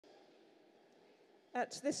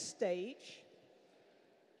at this stage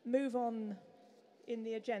move on in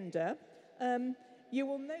the agenda, you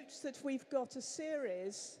will note that we've got a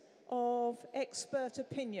series of expert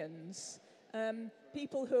opinions,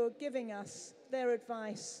 people who are giving us their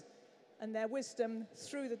advice and their wisdom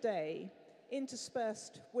through the day,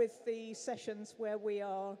 interspersed with the sessions where we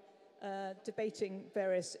are debating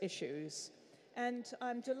various issues. And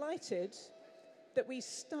I'm delighted that we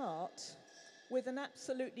start with an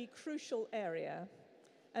absolutely crucial area,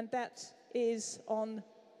 and that is on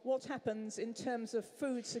what happens in terms of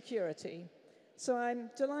food security. So I'm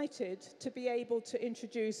delighted to be able to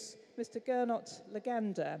introduce Mr. Gernot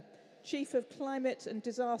Laganda, Chief of Climate and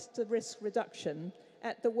Disaster Risk Reduction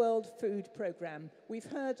at the World Food Programme. We've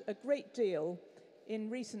heard a great deal in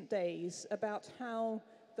recent days about how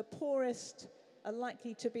the poorest are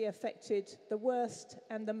likely to be affected the worst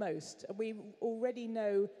and the most. We already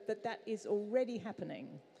know that that is already happening.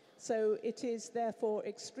 So it is therefore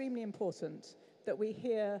extremely important that we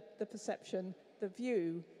hear the perception, the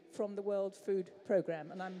view from the World Food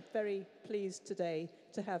Programme. And I'm very pleased today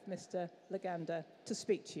to have Mr. Laganda to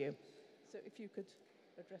speak to you. So if you could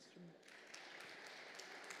address from...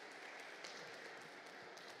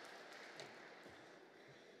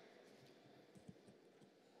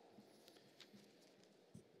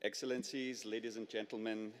 Excellencies, ladies and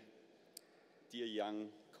gentlemen, dear young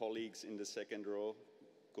colleagues in the second row,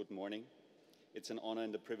 good morning. It's an honor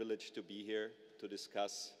and a privilege to be here to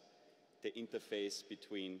discuss the interface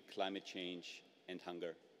between climate change and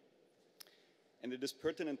hunger. And it is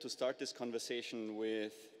pertinent to start this conversation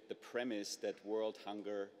with the premise that world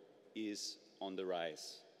hunger is on the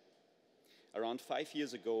rise. Around 5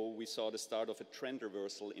 years ago, we saw the start of a trend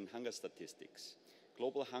reversal in hunger statistics.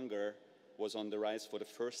 Global hunger was on the rise for the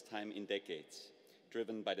first time in decades,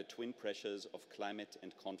 driven by the twin pressures of climate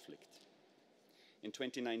and conflict. In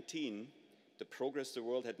 2019, the progress the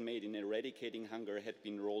world had made in eradicating hunger had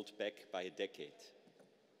been rolled back by a decade.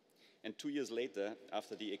 And 2 years later,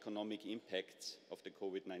 after the economic impacts of the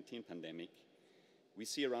COVID-19 pandemic, we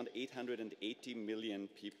see around 880 million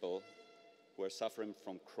people who are suffering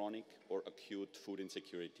from chronic or acute food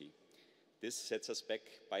insecurity. This sets us back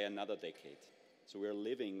by another decade. So we're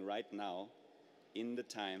living right now in the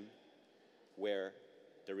time where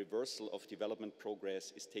the reversal of development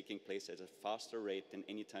progress is taking place at a faster rate than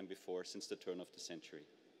any time before since the turn of the century.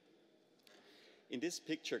 In this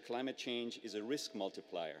picture, climate change is a risk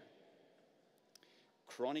multiplier.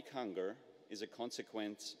 Chronic hunger is a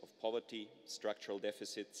consequence of poverty, structural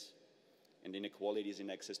deficits, and inequalities in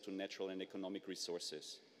access to natural and economic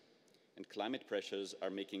resources. And climate pressures are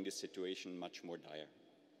making this situation much more dire.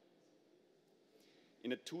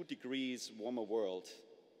 In a 2 degrees warmer world,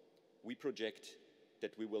 we project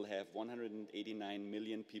that we will have 189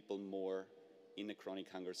 million people more in a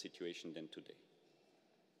chronic hunger situation than today.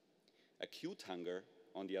 Acute hunger,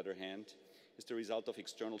 on the other hand, is the result of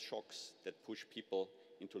external shocks that push people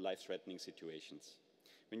into life-threatening situations.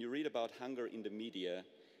 When you read about hunger in the media,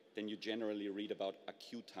 then you generally read about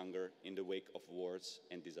acute hunger in the wake of wars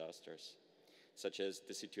and disasters, such as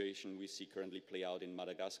the situation we see currently play out in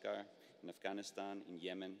Madagascar, in Afghanistan, in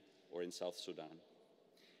Yemen, or in South Sudan.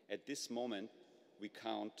 At this moment, we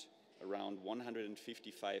count around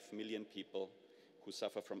 155 million people who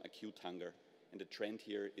suffer from acute hunger, and the trend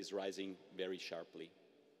here is rising very sharply.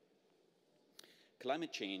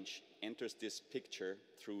 Climate change enters this picture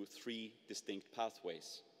through 3 distinct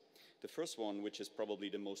pathways. The first one, which is probably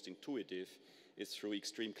the most intuitive, is through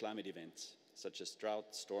extreme climate events, such as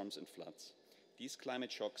drought, storms, and floods. These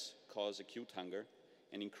climate shocks cause acute hunger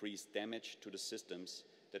and increase damage to the systems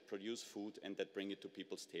that produce food and that bring it to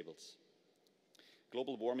people's tables.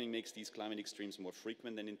 Global warming makes these climate extremes more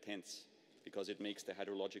frequent and intense because it makes the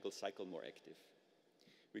hydrological cycle more active.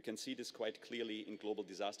 We can see this quite clearly in global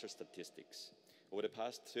disaster statistics. Over the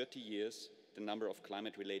past 30 years, the number of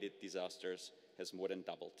climate-related disasters has more than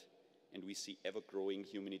doubled, and we see ever-growing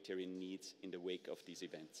humanitarian needs in the wake of these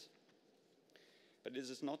events. But it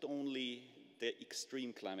is not only the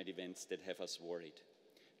extreme climate events that have us worried.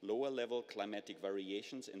 Lower-level climatic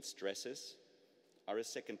variations and stresses are a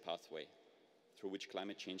second pathway through which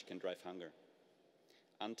climate change can drive hunger.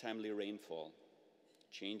 Untimely rainfall,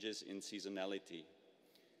 changes in seasonality,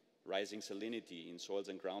 rising salinity in soils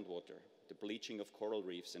and groundwater, the bleaching of coral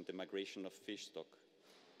reefs and the migration of fish stock,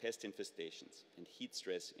 pest infestations, and heat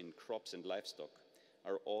stress in crops and livestock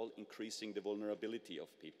are all increasing the vulnerability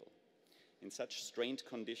of people. In such strained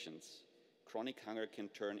conditions, chronic hunger can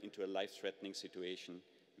turn into a life-threatening situation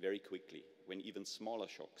very quickly, when even smaller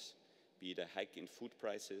shocks, be it a hike in food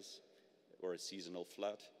prices or a seasonal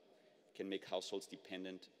flood, can make households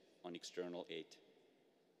dependent on external aid.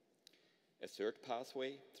 A third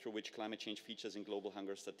pathway through which climate change features in global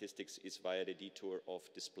hunger statistics is via the detour of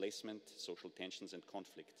displacement, social tensions, and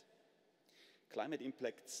conflict. Climate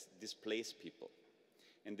impacts displace people,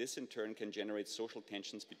 and this in turn can generate social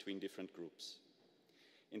tensions between different groups.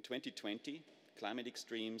 In 2020, climate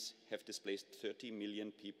extremes have displaced 30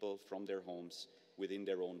 million people from their homes within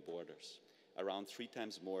their own borders, around 3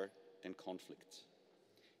 times more than conflicts.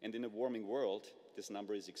 And in a warming world, this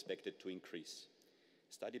number is expected to increase.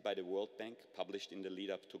 A study by the World Bank, published in the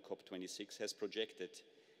lead-up to COP26, has projected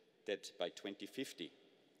that by 2050,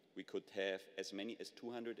 we could have as many as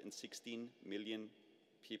 216 million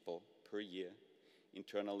people per year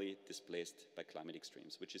internally displaced by climate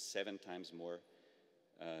extremes, which is 7 times more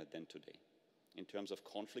than today. In terms of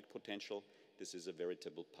conflict potential, this is a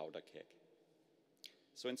veritable powder keg.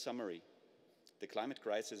 So in summary, the climate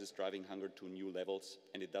crisis is driving hunger to new levels,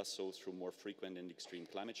 and it does so through more frequent and extreme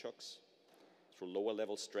climate shocks, through lower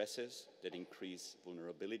level stresses that increase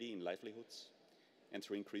vulnerability in livelihoods, and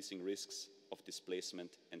through increasing risks of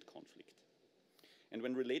displacement and conflict. And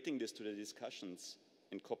when relating this to the discussions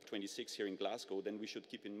in COP26 here in Glasgow, then we should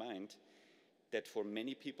keep in mind that for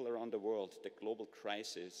many people around the world, the global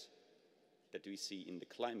crisis that we see in the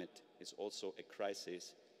climate is also a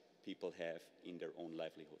crisis people have in their own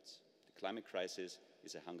livelihoods. The climate crisis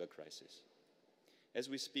is a hunger crisis. As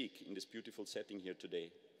we speak in this beautiful setting here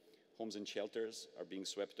today, homes and shelters are being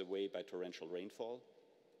swept away by torrential rainfall.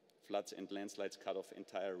 Floods and landslides cut off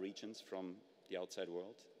entire regions from the outside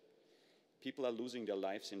world. People are losing their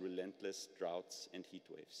lives in relentless droughts and heat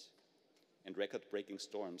waves. And record-breaking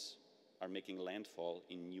storms are making landfall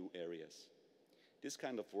in new areas. This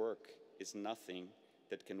kind of work is nothing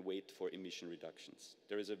that can wait for emission reductions.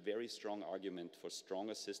 There is a very strong argument for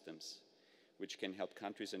stronger systems which can help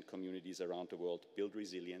countries and communities around the world build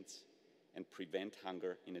resilience and prevent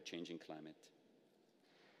hunger in a changing climate.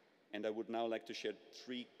 And I would now like to share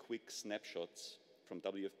 3 quick snapshots from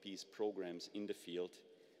WFP's programs in the field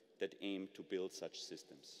that aim to build such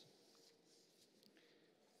systems.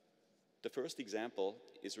 The first example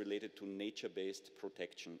is related to nature-based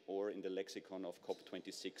protection, or in the lexicon of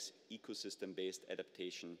COP26, ecosystem-based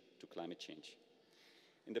adaptation to climate change.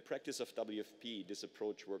 In the practice of WFP, this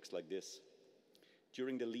approach works like this.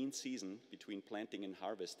 During the lean season between planting and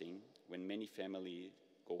harvesting, when many families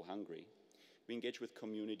go hungry, we engage with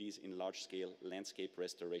communities in large-scale landscape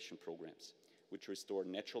restoration programs, which restore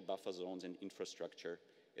natural buffer zones and infrastructure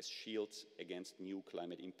as shields against new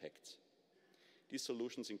climate impacts. These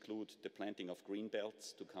solutions include the planting of green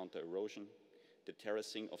belts to counter erosion, the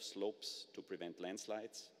terracing of slopes to prevent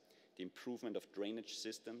landslides, the improvement of drainage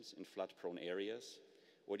systems in flood-prone areas,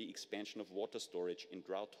 or the expansion of water storage in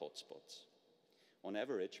drought hotspots. On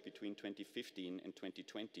average, between 2015 and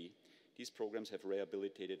 2020, these programs have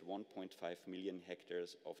rehabilitated 1.5 million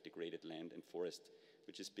hectares of degraded land and forest,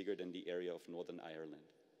 which is bigger than the area of Northern Ireland.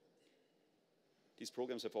 These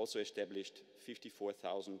programs have also established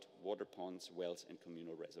 54,000 water ponds, wells, and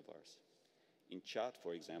communal reservoirs. In Chad,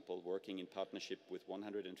 for example, working in partnership with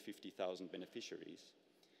 150,000 beneficiaries,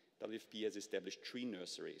 WFP has established tree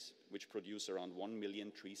nurseries, which produce around 1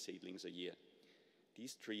 million tree seedlings a year.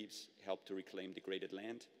 These trees help to reclaim degraded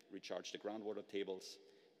land, recharge the groundwater tables,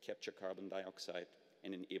 capture carbon dioxide,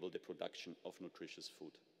 and enable the production of nutritious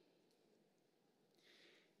food.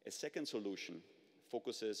 A second solution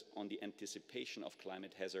focuses on the anticipation of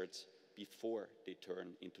climate hazards before they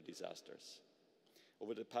turn into disasters.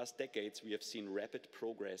 Over the past decades, we have seen rapid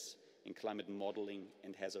progress in climate modeling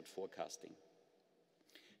and hazard forecasting.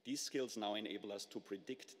 These skills now enable us to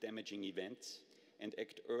predict damaging events and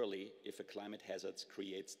act early if a climate hazard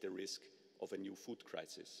creates the risk of a new food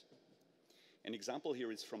crisis. An example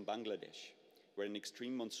here is from Bangladesh, where an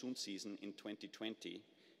extreme monsoon season in 2020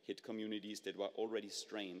 hit communities that were already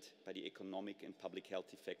strained by the economic and public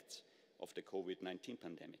health effects of the COVID-19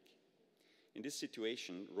 pandemic. In this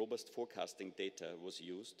situation, robust forecasting data was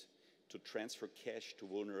used to transfer cash to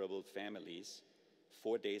vulnerable families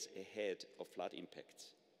 4 days ahead of flood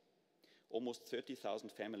impacts. Almost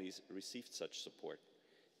 30,000 families received such support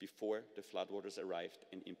before the floodwaters arrived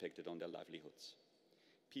and impacted on their livelihoods.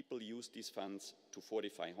 People used these funds to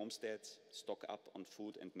fortify homesteads, stock up on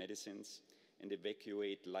food and medicines, and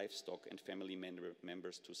evacuate livestock and family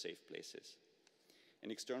members to safe places.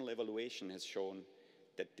 An external evaluation has shown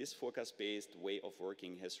that this forecast-based way of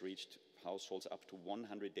working has reached households up to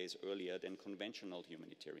 100 days earlier than conventional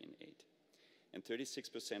humanitarian aid. And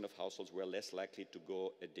 36% of households were less likely to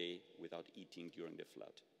go a day without eating during the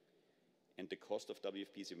flood. And the cost of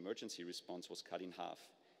WFP's emergency response was cut in half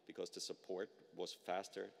because the support was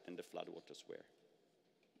faster than the floodwaters were.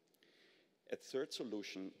 A third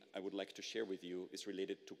solution I would like to share with you is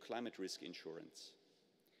related to climate risk insurance.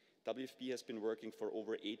 WFP has been working for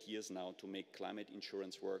over 8 years now to make climate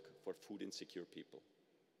insurance work for food insecure people.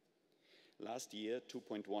 Last year,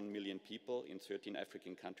 2.1 million people in 13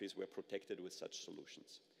 African countries were protected with such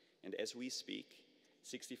solutions. And as we speak,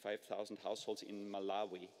 65,000 households in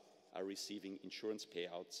Malawi are receiving insurance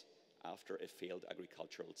payouts after a failed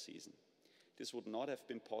agricultural season. This would not have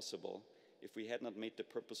been possible if we had not made the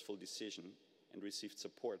purposeful decision and received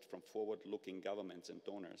support from forward-looking governments and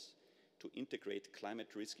donors to integrate climate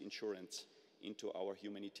risk insurance into our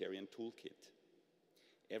humanitarian toolkit.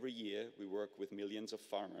 Every year, we work with millions of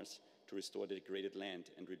farmers to restore the degraded land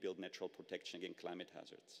and rebuild natural protection against climate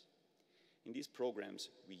hazards. In these programs,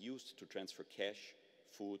 we used to transfer cash,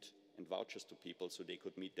 food, and vouchers to people so they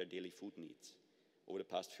could meet their daily food needs. Over the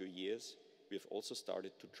past few years, we have also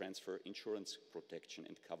started to transfer insurance protection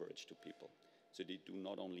and coverage to people, so they do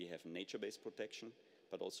not only have nature-based protection,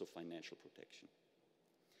 but also financial protection.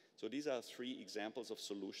 So these are 3 examples of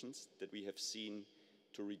solutions that we have seen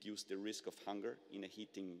to reduce the risk of hunger in a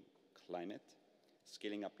heating climate,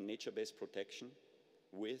 scaling up nature-based protection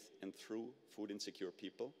with and through food insecure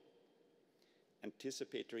people,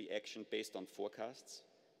 anticipatory action based on forecasts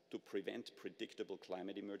to prevent predictable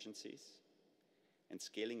climate emergencies, and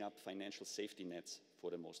scaling up financial safety nets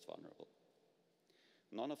for the most vulnerable.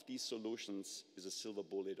 None of these solutions is a silver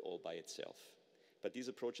bullet all by itself, but these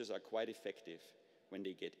approaches are quite effective when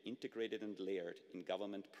they get integrated and layered in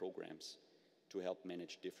government programs to help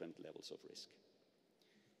manage different levels of risk.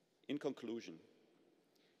 In conclusion,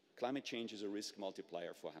 climate change is a risk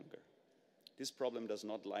multiplier for hunger. This problem does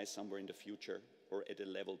not lie somewhere in the future or at a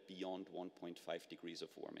level beyond 1.5 degrees of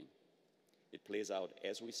warming. It plays out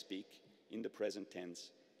as we speak, in the present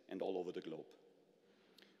tense, and all over the globe.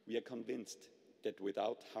 We are convinced that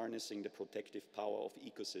without harnessing the protective power of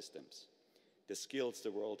ecosystems, the skills the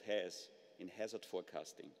world has in hazard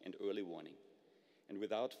forecasting and early warning, and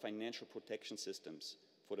without financial protection systems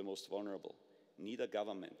for the most vulnerable, neither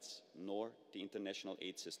governments nor the international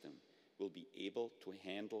aid system will be able to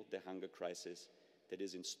handle the hunger crisis that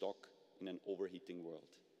is in stock in an overheating world.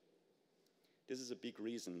 This is a big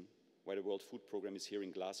reason why the World Food Programme is here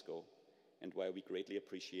in Glasgow and why we greatly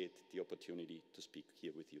appreciate the opportunity to speak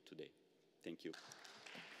here with you today. Thank you.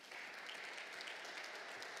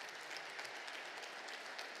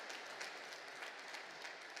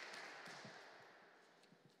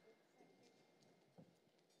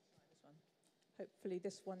 Hopefully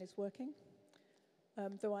this one is working,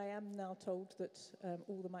 though I am now told that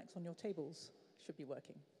all the mics on your tables should be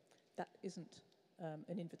working. That isn't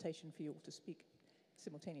an invitation for you all to speak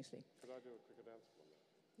simultaneously. Could I do a quick announcement on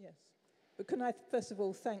that? Yes. But can I first of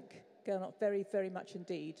all thank Gernot very, very much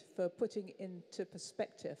indeed for putting into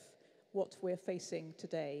perspective what we're facing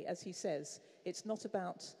today. As he says, it's not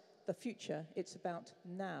about the future, it's about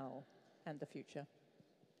now and the future.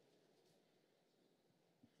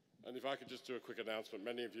 And if I could just do a quick announcement,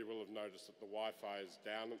 many of you will have noticed that the Wi-Fi is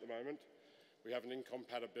down at the moment. We have an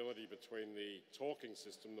incompatibility between the talking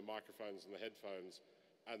system, the microphones and the headphones,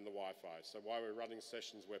 and the Wi-Fi. So while we're running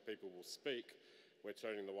sessions where people will speak, we're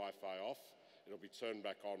turning the Wi-Fi off. It'll be turned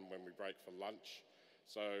back on when we break for lunch.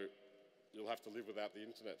 So you'll have to live without the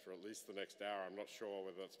internet for at least the next hour. I'm not sure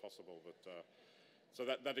whether that's possible, but so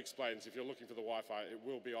that explains, if you're looking for the Wi-Fi, it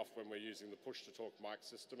will be off when we're using the push-to-talk mic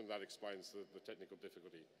system, and that explains the technical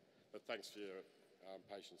difficulty. But thanks for your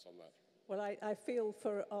patience on that. Well, I feel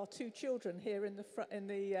for our 2 children here in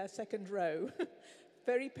the second row,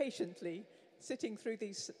 very patiently sitting through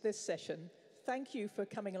this session. Thank you for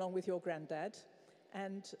coming along with your granddad.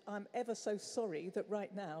 And I'm ever so sorry that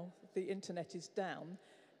right now the internet is down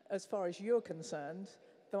as far as you're concerned,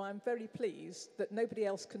 though I'm very pleased that nobody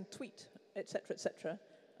else can tweet, etc.,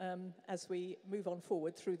 as we move on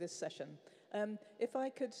forward through this session. If I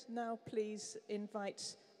could now please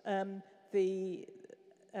invite the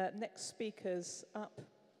next speakers up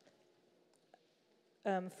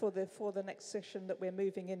for the next session that we're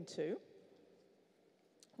moving into,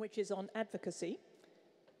 which is on advocacy.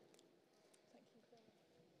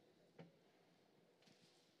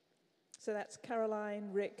 So that's Caroline,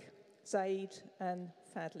 Rick, Zaid, and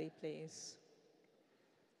Fadli, please.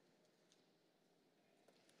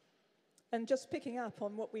 And just picking up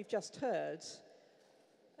on what we've just heard,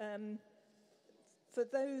 for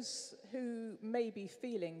those who may be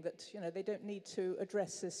feeling that they don't need to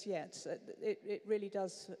address this yet, it really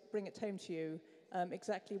does bring it home to you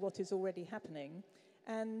exactly what is already happening,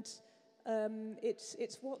 and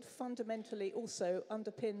it's what fundamentally also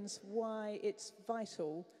underpins why it's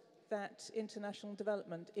vital that international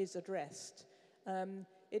development is addressed.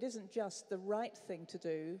 it isn't just the right thing to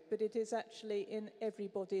do, but it is actually in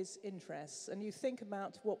everybody's interests. And you think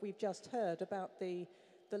about what we've just heard about the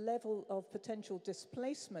level of potential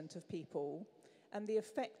displacement of people and the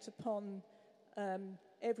effect upon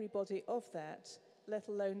everybody of that, let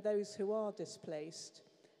alone those who are displaced.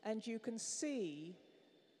 And you can see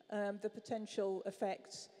the potential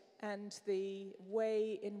effects and the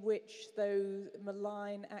way in which those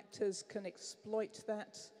malign actors can exploit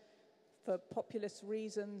that for populist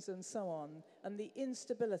reasons and so on, and the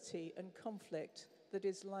instability and conflict that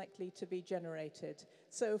is likely to be generated.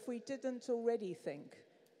 So if we didn't already think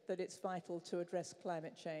that it's vital to address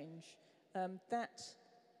climate change, that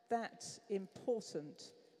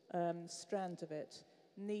important strand of it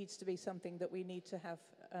needs to be something that we need to have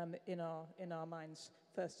in our minds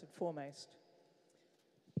first and foremost.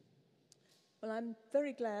 Well, I'm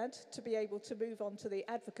very glad to be able to move on to the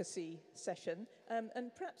advocacy session.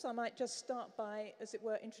 And perhaps I might just start by, as it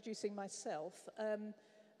were, introducing myself.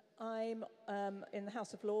 I'm in the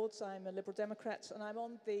House of Lords, I'm a Liberal Democrat, and I'm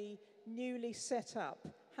on the newly set up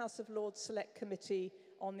House of Lords Select Committee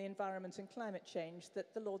on the Environment and Climate Change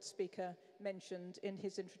that the Lord Speaker mentioned in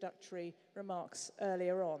his introductory remarks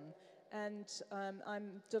earlier on. And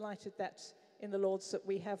I'm delighted that in the Lords that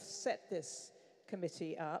we have set this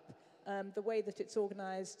committee up. The way that it's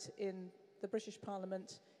organised in the British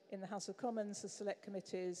Parliament, in the House of Commons, the select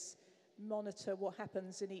committees monitor what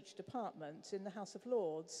happens in each department. In the House of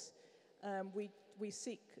Lords, we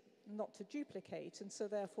seek not to duplicate, and so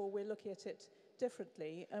therefore we're looking at it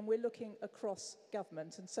differently, and we're looking across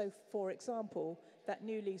government. And so, for example, that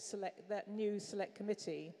new select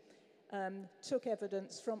committee took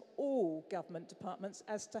evidence from all government departments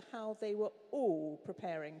as to how they were all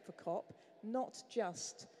preparing for COP, not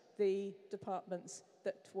just the departments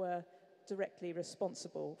that were directly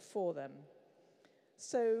responsible for them.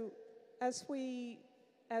 So as we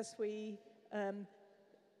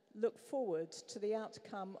look forward to the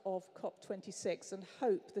outcome of COP26 and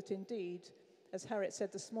hope that indeed, as Harriet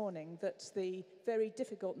said this morning, that the very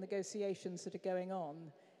difficult negotiations that are going on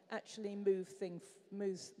actually move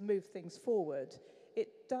things forward, it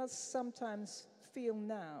does sometimes feel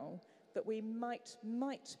now that we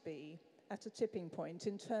might be at a tipping point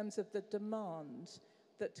in terms of the demand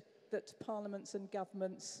that parliaments and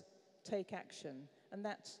governments take action. And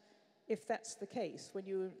that, if that's the case, when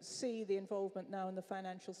you see the involvement now in the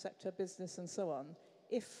financial sector, business and so on,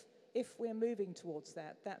 if we're moving towards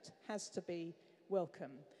that, that has to be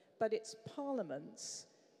welcome. But it's parliaments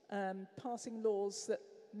passing laws that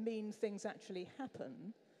mean things actually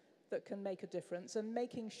happen that can make a difference, and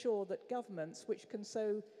making sure that governments, which can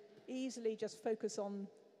so easily just focus on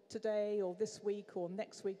today or this week or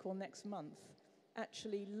next month,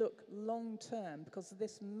 actually look long term, because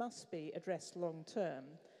this must be addressed long term.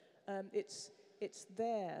 It's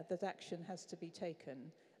there that action has to be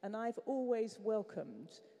taken. And I've always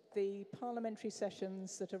welcomed the parliamentary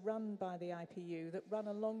sessions that are run by the IPU, that run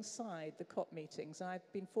alongside the COP meetings. And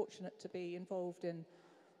I've been fortunate to be involved in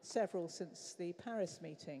several since the Paris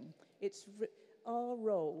meeting. Our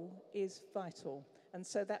role is vital. And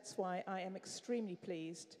so that's why I am extremely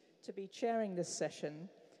pleased to be chairing this session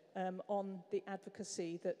on the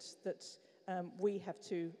advocacy that we have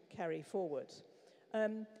to carry forward.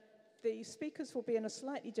 The speakers will be in a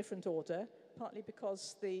slightly different order, partly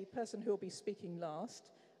because the person who will be speaking last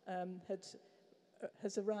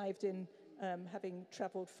has arrived in having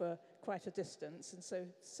travelled for quite a distance, and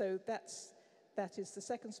so that is the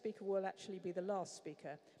second speaker will actually be the last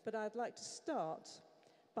speaker. But I'd like to start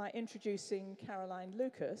by introducing Caroline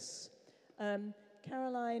Lucas.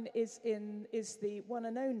 Caroline is the one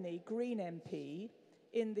and only Green MP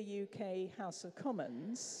in the UK House of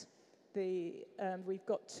Commons. We've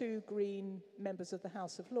got two Green members of the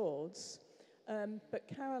House of Lords, but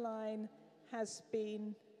Caroline has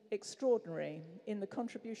been extraordinary in the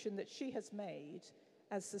contribution that she has made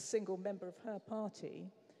as the single member of her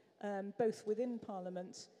party, both within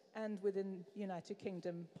Parliament and within United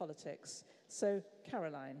Kingdom politics. So,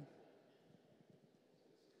 Caroline.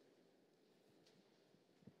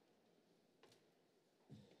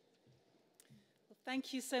 Well,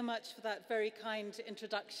 thank you so much for that very kind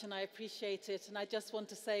introduction. I appreciate it. And I just want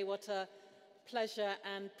to say what a pleasure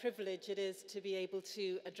and privilege it is to be able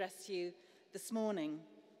to address you this morning.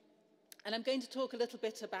 And I'm going to talk a little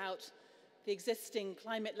bit about the existing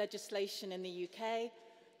climate legislation in the UK,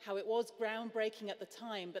 how it was groundbreaking at the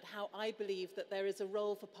time, but how I believe that there is a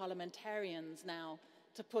role for parliamentarians now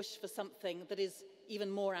to push for something that is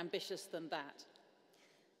even more ambitious than that.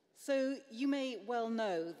 So you may well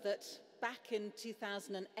know that back in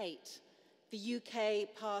 2008, the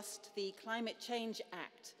UK passed the Climate Change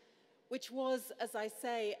Act, which was, as I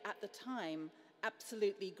say, at the time,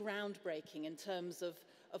 absolutely groundbreaking in terms of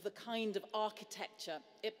the kind of architecture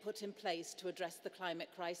it put in place to address the climate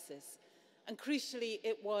crisis. And crucially,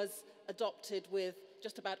 it was adopted with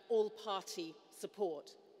just about all-party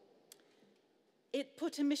support. It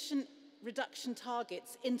put emission reduction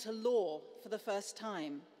targets into law for the first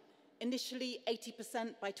time, initially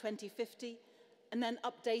 80% by 2050, and then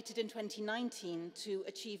updated in 2019 to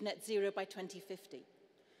achieve net zero by 2050.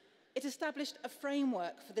 It established a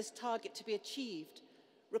framework for this target to be achieved,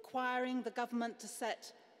 requiring the government to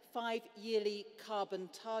set 5 yearly carbon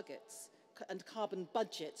targets and carbon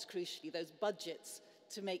budgets, crucially, those budgets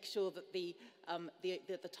to make sure that the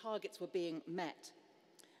targets were being met.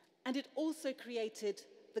 And it also created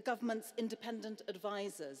the government's independent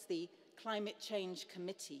advisors, the Climate Change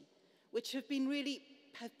Committee, which have been really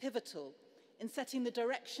pivotal in setting the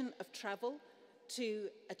direction of travel to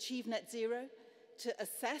achieve net zero, to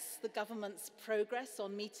assess the government's progress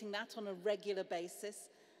on meeting that on a regular basis,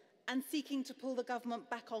 and seeking to pull the government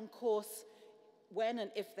back on course when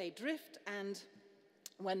and if they drift and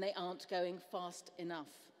when they aren't going fast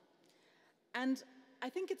enough. And I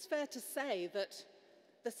think it's fair to say that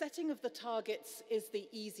the setting of the targets is the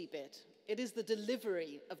easy bit. It is the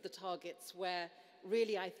delivery of the targets where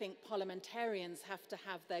really I think parliamentarians have to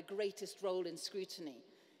have their greatest role in scrutiny.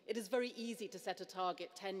 It is very easy to set a target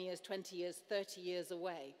 10 years, 20 years, 30 years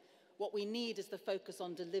away. What we need is the focus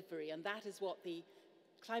on delivery, and that is what the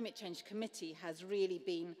Climate Change Committee has really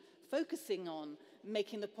been focusing on,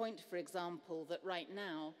 making the point, for example, that right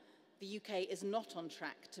now the UK is not on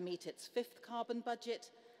track to meet its 5th carbon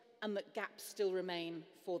budget and that gaps still remain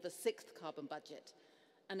for the 6th carbon budget.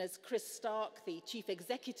 And as Chris Stark, the chief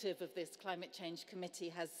executive of this Climate Change Committee,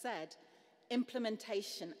 has said,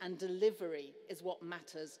 implementation and delivery is what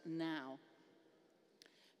matters now.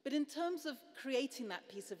 But in terms of creating that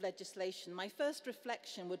piece of legislation, my first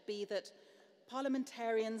reflection would be that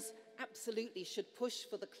parliamentarians absolutely should push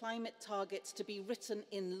for the climate targets to be written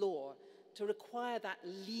in law, to require that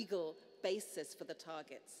legal basis for the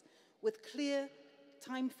targets, with clear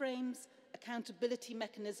timeframes, accountability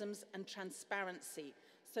mechanisms, and transparency,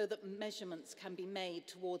 so that measurements can be made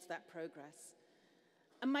towards that progress.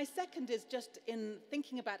 And my second is just in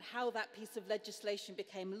thinking about how that piece of legislation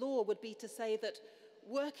became law would be to say that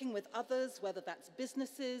working with others, whether that's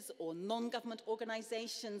businesses or non-government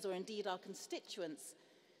organisations or indeed our constituents,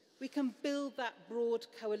 we can build that broad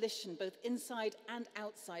coalition both inside and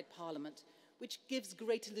outside Parliament, which gives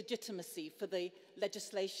greater legitimacy for the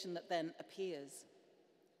legislation that then appears.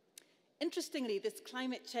 Interestingly, this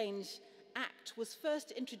Climate Change Act was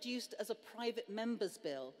first introduced as a private member's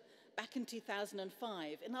bill back in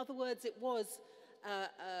 2005. In other words, it was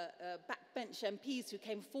backbench MPs who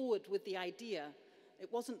came forward with the idea.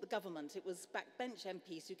 It wasn't the government, it was backbench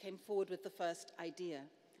MPs who came forward with the first idea.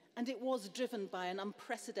 And it was driven by an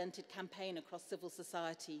unprecedented campaign across civil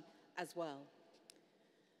society as well.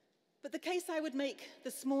 But the case I would make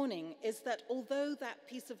this morning is that although that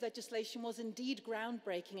piece of legislation was indeed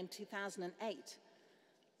groundbreaking in 2008,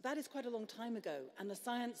 that is quite a long time ago, and the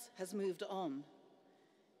science has moved on.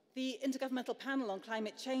 The Intergovernmental Panel on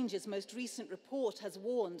Climate Change's most recent report has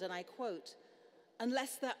warned, and I quote,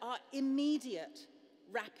 "Unless there are immediate,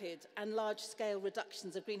 rapid and large-scale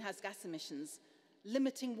reductions of greenhouse gas emissions,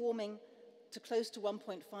 limiting warming to close to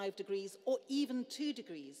 1.5 degrees or even 2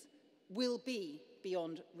 degrees will be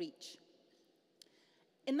beyond reach."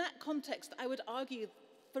 In that context, I would argue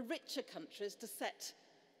for richer countries to set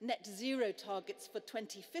net zero targets for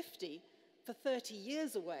 2050 for 30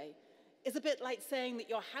 years away is a bit like saying that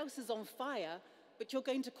your house is on fire, but you're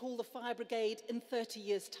going to call the fire brigade in 30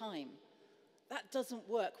 years' time. That doesn't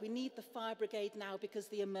work. We need the fire brigade now because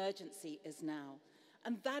the emergency is now.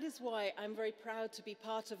 And that is why I'm very proud to be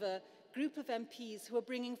part of a group of MPs who are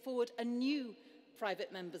bringing forward a new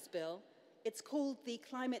private member's bill. It's called the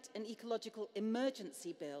Climate and Ecological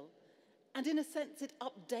Emergency Bill. And in a sense, it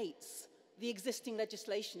updates the existing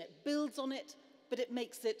legislation. It builds on it, but it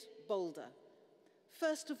makes it bolder.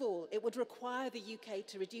 First of all, it would require the UK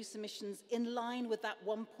to reduce emissions in line with that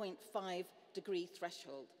 1.5 degree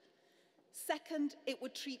threshold. Second, it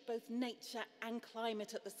would treat both nature and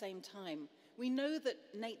climate at the same time. We know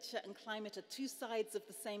that nature and climate are two sides of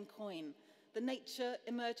the same coin. The nature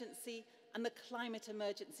emergency and the climate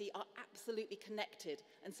emergency are absolutely connected,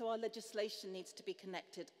 and so our legislation needs to be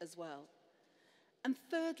connected as well. And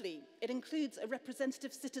thirdly, it includes a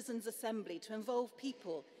representative citizens' assembly to involve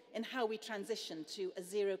people in how we transition to a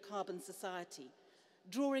zero-carbon society,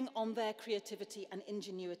 drawing on their creativity and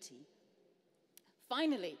ingenuity.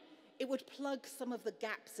 Finally, it would plug some of the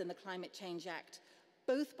gaps in the Climate Change Act,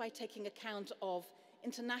 both by taking account of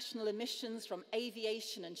international emissions from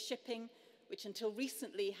aviation and shipping, which until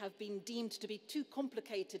recently have been deemed to be too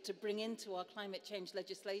complicated to bring into our climate change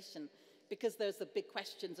legislation because there's the big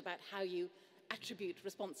questions about how you attribute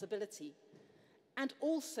responsibility. And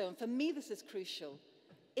also, and for me this is crucial,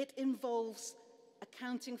 it involves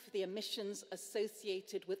accounting for the emissions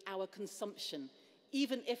associated with our consumption,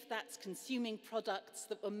 even if that's consuming products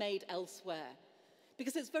that were made elsewhere.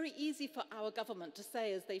 Because it's very easy for our government to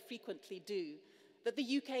say, as they frequently do, that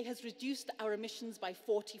the UK has reduced our emissions by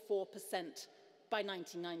 44% by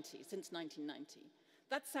 1990, since 1990.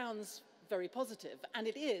 That sounds very positive, and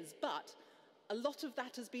it is, but a lot of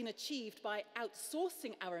that has been achieved by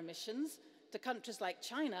outsourcing our emissions to countries like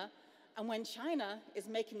China, and when China is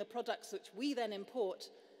making the products which we then import,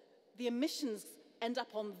 the emissions end up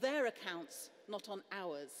on their accounts, not on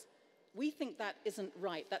ours. We think that isn't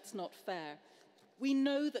right, that's not fair. We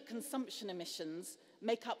know that consumption emissions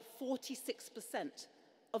make up 46%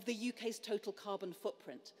 of the UK's total carbon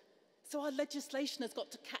footprint. So our legislation has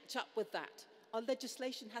got to catch up with that. Our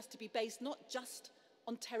legislation has to be based not just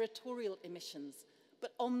on territorial emissions,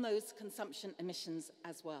 but on those consumption emissions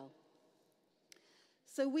as well.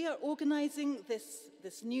 So we are organising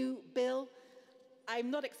this new bill.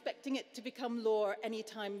 I'm not expecting it to become law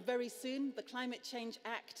anytime very soon. The Climate Change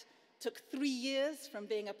Act took 3 years from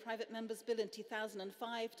being a private member's bill in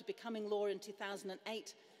 2005 to becoming law in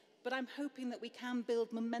 2008. But I'm hoping that we can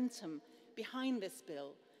build momentum behind this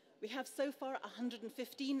bill. We have so far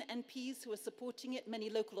 115 MPs who are supporting it. Many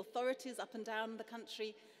local authorities up and down the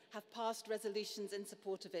country have passed resolutions in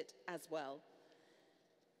support of it as well.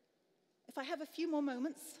 If I have a few more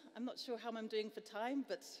moments, I'm not sure how I'm doing for time,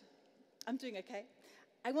 but I'm doing okay.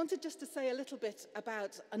 I wanted just to say a little bit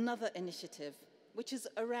about another initiative, which is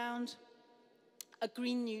around a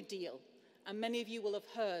Green New Deal. And many of you will have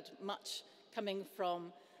heard much coming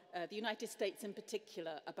from the United States in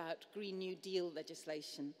particular about Green New Deal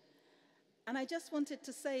legislation. And I just wanted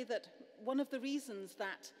to say that one of the reasons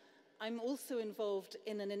that I'm also involved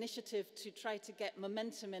in an initiative to try to get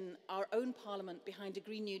momentum in our own parliament behind a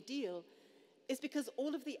Green New Deal is because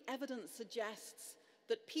all of the evidence suggests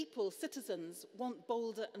that people, citizens, want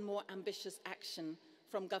bolder and more ambitious action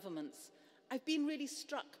from governments. I've been really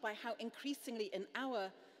struck by how increasingly in our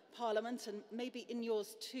parliament, and maybe in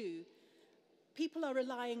yours too, people are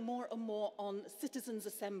relying more and more on citizens'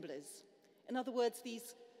 assemblies. In other words,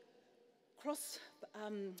 these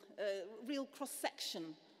real cross-section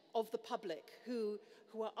of the public who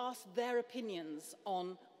are asked their opinions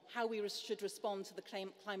on how we should respond to the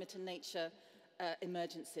climate and nature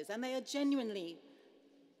emergencies. And they are genuinely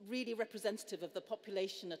really representative of the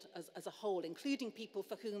population as a whole, including people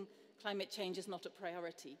for whom climate change is not a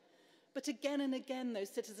priority. But again and again, those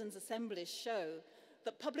citizens' assemblies show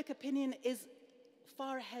that public opinion is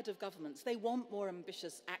far ahead of governments. They want more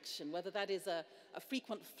ambitious action, whether that is a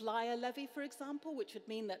frequent flyer levy, for example, which would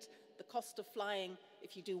mean that the cost of flying,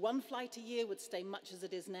 if you do one flight a year, would stay much as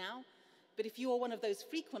it is now. But if you are one of those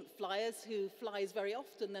frequent flyers who flies very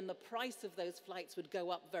often, then the price of those flights would go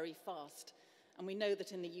up very fast. And we know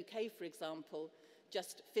that in the UK, for example,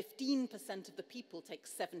 just 15% of the people take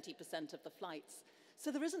 70% of the flights. So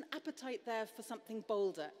there is an appetite there for something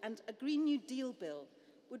bolder. And a Green New Deal bill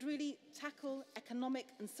would really tackle economic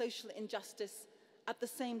and social injustice at the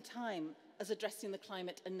same time as addressing the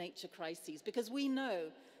climate and nature crises. Because we know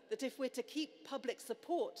that if we're to keep public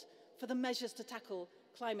support for the measures to tackle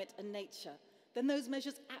climate and nature, then those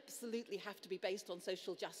measures absolutely have to be based on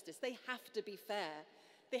social justice. They have to be fair.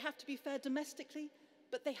 They have to be fair domestically,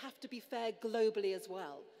 but they have to be fair globally as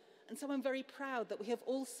well. And so I'm very proud that we have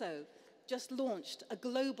also just launched a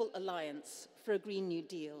global alliance for a Green New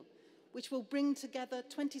Deal, which will bring together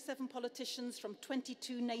 27 politicians from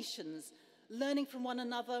 22 nations, learning from one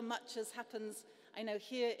another, much as happens, I know,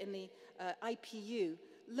 here in the IPU,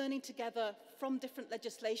 learning together from different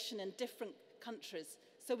legislation in different countries,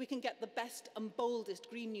 so we can get the best and boldest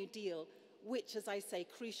Green New Deal, which, as I say,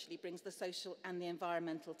 crucially brings the social and the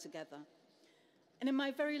environmental together. And in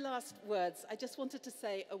my very last words, I just wanted to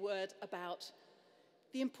say a word about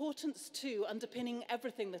the importance, too, underpinning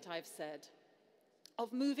everything that I've said,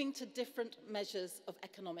 of moving to different measures of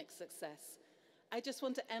economic success. I just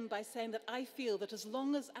want to end by saying that I feel that as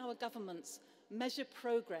long as our governments measure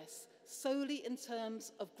progress solely in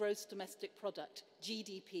terms of gross domestic product,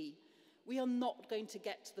 GDP, we are not going to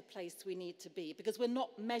get to the place we need to be, because we're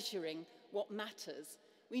not measuring what matters.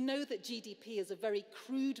 We know that GDP is a very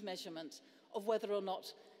crude measurement of whether or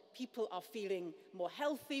not people are feeling more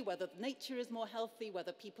healthy, whether nature is more healthy,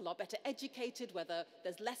 whether people are better educated, whether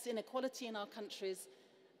there's less inequality in our countries.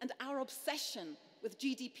 And our obsession with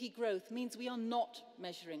GDP growth means we are not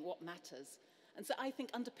measuring what matters. And so I think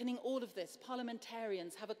underpinning all of this,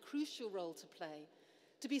 parliamentarians have a crucial role to play,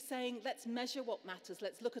 to be saying, let's measure what matters,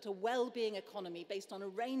 let's look at a well-being economy based on a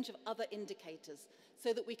range of other indicators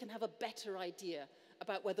so that we can have a better idea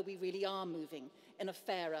about whether we really are moving in a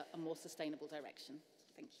fairer and more sustainable direction.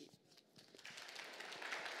 Thank you.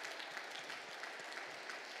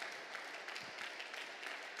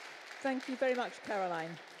 Thank you very much,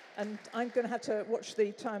 Caroline. And I'm going to have to watch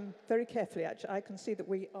the time very carefully. Actually, I can see that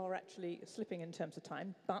we are actually slipping in terms of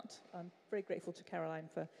time, but I'm very grateful to Caroline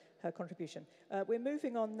for her contribution. We're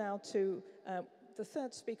moving on now to the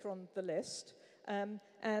third speaker on the list,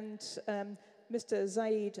 Mr.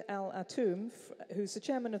 Zaid Al-Otoom, who's the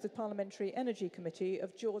chairman of the Parliamentary Energy Committee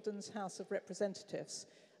of Jordan's House of Representatives.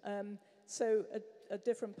 So a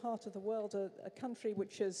different part of the world, a country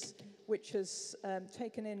which has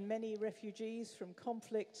taken in many refugees from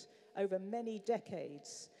conflict over many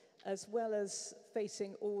decades, as well as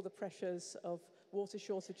facing all the pressures of water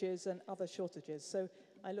shortages and other shortages. So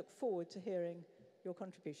I look forward to hearing your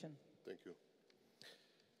contribution. Thank you.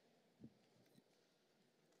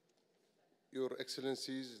 Your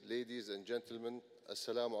Excellencies, ladies and gentlemen,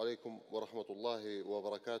 Assalamu alaikum wa rahmatullahi wa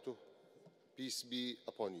barakatuh. Peace be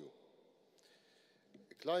upon you.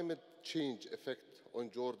 Climate change effect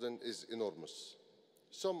on Jordan is enormous.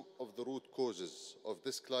 Some of the root causes of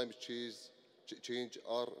this climate change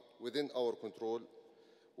are within our control,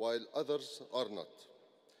 while others are not.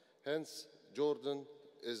 Hence, Jordan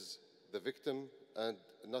is the victim and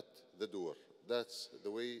not the doer. That's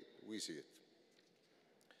the way we see it.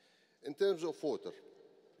 In terms of water,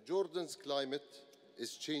 Jordan's climate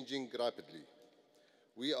is changing rapidly.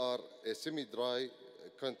 We are a semi-dry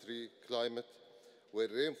country climate where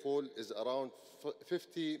rainfall is around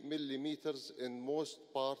 50 millimeters in most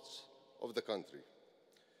parts of the country.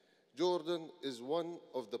 Jordan is one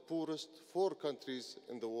of the poorest 4 countries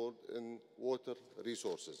in the world in water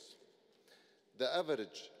resources. The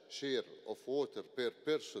average share of water per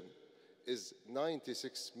person is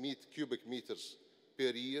 96 cubic meters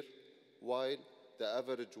per year, while the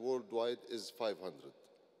average worldwide is 500.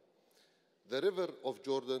 The river of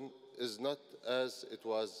Jordan is not as it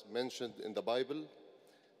was mentioned in the Bible.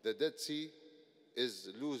 The Dead Sea is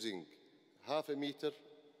losing half a meter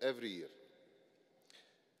every year.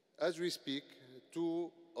 As we speak,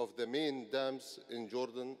 2 of the main dams in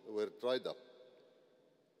Jordan were dried up.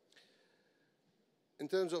 In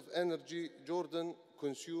terms of energy, Jordan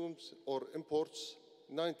consumes or imports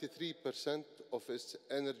 93% of its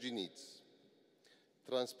energy needs.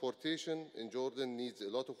 Transportation in Jordan needs a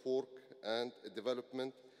lot of work and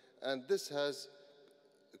development, and this has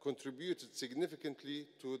contributed significantly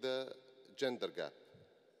to the gender gap.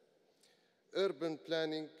 Urban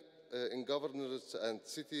planning in governors and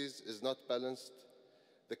cities is not balanced.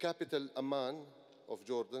 The capital, Amman, of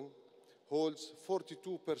Jordan, holds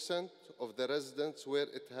 42% of the residents, where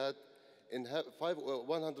it had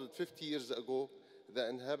 150 years ago, the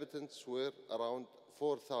inhabitants were around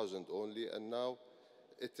 4,000 only, and now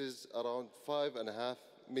it is around 5.5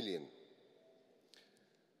 million.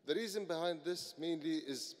 The reason behind this mainly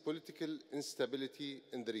is political instability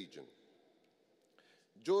in the region.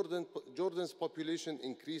 Jordan's population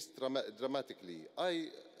increased dramatically. I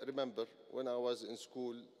remember when I was in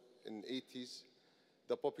school in the 80s,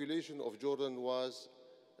 the population of Jordan was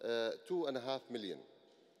 2.5 million.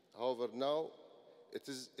 However, now it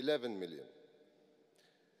is 11 million.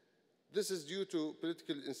 This is due to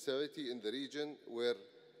political instability in the region, where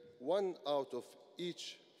 1 out of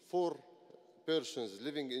each 4 persons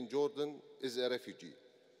living in Jordan is a refugee.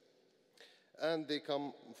 And they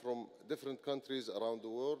come from different countries around the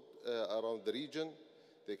world, around the region.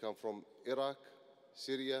 They come from Iraq,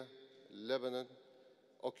 Syria, Lebanon,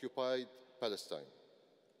 occupied Palestine.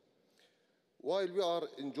 While we are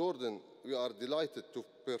in Jordan, we are delighted to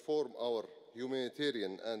perform our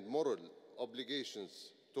humanitarian and moral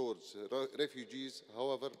obligations towards refugees.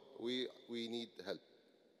 However, we need help.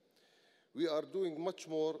 We are doing much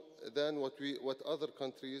more than what other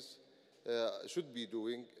countries should be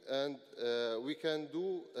doing, and we can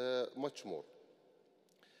do much more.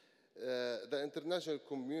 The international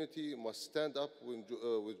community must stand up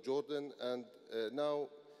with Jordan, and now,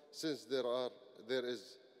 since there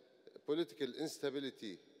is political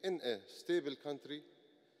instability in a stable country,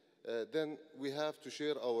 then we have to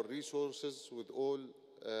share our resources with all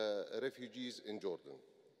refugees in Jordan.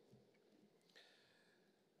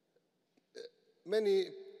 Many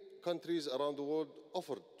countries around the world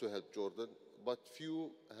offered to help Jordan, but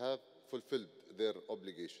few have fulfilled their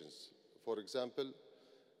obligations. For example,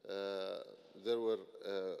 there were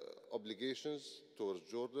obligations towards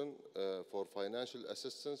Jordan for financial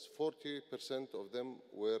assistance, 40% of them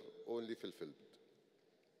were only fulfilled.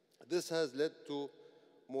 This has led to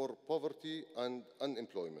more poverty and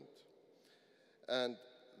unemployment, and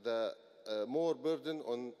the more burden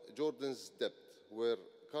on Jordan's debt, where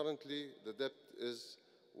currently the debt is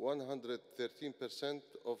 113%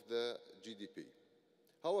 of the GDP.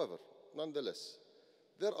 However, nonetheless,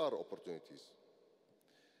 there are opportunities.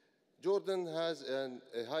 Jordan has a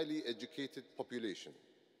highly educated population.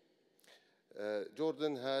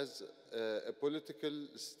 Jordan has a political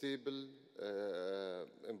stable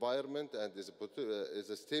environment and is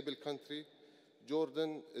a stable country.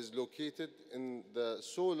 Jordan is located in the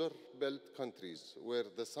solar belt countries, where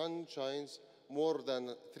the sun shines more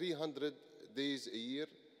than 300 days a year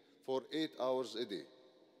for 8 hours a day.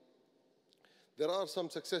 There are some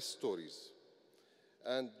success stories,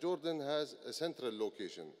 and Jordan has a central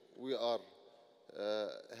location. We are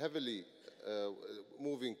heavily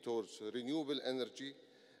moving towards renewable energy,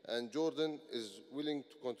 and Jordan is willing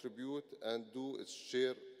to contribute and do its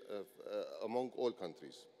share among all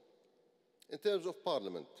countries. In terms of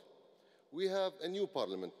parliament, we have a new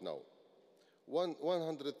parliament now.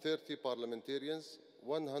 130 parliamentarians,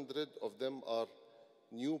 100 of them are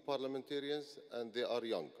new parliamentarians, and they are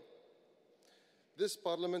young. This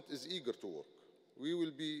parliament is eager to work. We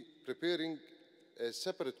will be preparing a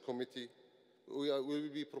separate committee. We will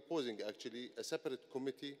be proposing, actually, a separate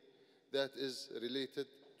committee that is related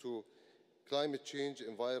to climate change,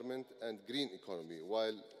 environment, and green economy,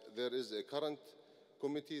 while there is a current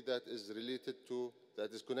committee that is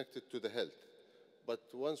connected to the health. But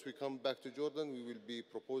once we come back to Jordan, we will be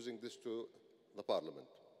proposing this to the parliament.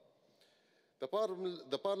 The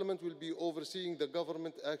parliament will be overseeing the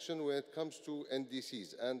government action when it comes to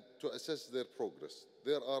NDCs and to assess their progress.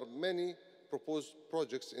 There are many proposed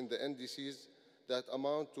projects in the NDCs that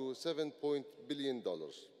amount to $7 billion.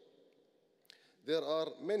 There are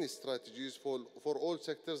many strategies for all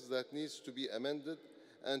sectors that needs to be amended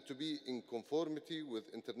and to be in conformity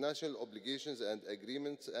with international obligations and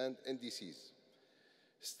agreements and NDCs.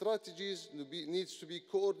 Strategies needs to be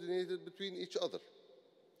coordinated between each other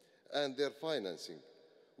and their financing.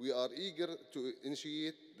 We are eager to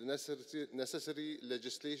initiate the necessary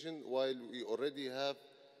legislation while we already have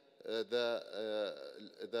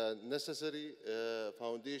the necessary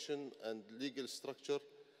foundation and legal structure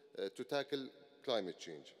to tackle climate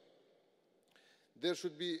change. There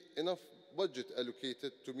should be enough budget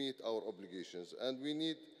allocated to meet our obligations, and we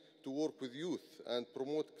need to work with youth and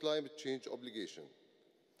promote climate change obligation.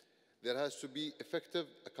 There has to be effective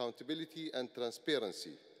accountability and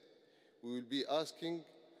transparency. We will be asking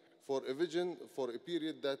for a vision for a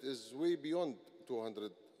period that is way beyond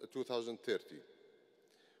 2030.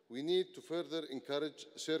 We need to further encourage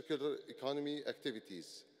circular economy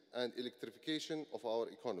activities and electrification of our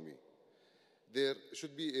economy. There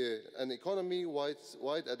should be an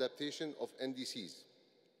economy-wide adaptation of NDCs.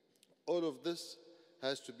 All of this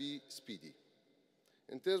has to be speedy.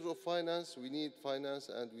 In terms of finance, we need finance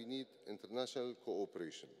and we need international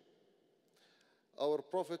cooperation. Our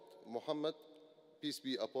Prophet Muhammad, peace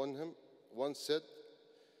be upon him, once said,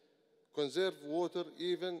 "Conserve water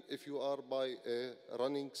even if you are by a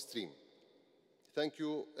running stream." Thank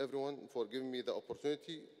you, everyone, for giving me the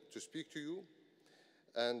opportunity to speak to you.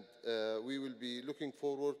 And we will be looking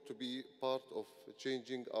forward to be part of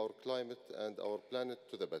changing our climate and our planet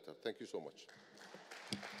to the better. Thank you so much.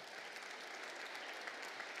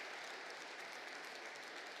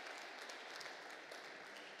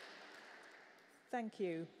 Thank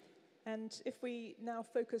you. And if we now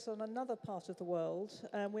focus on another part of the world,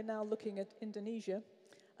 we're now looking at Indonesia.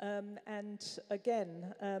 And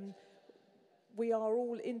again, we are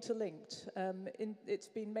all interlinked. It's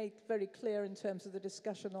been made very clear in terms of the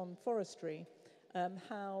discussion on forestry,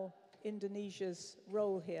 how Indonesia's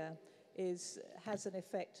role here has an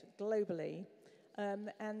effect globally.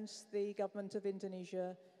 And the government of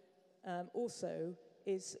Indonesia also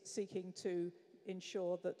is seeking to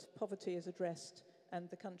ensure that poverty is addressed and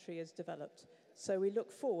the country is developed. So we look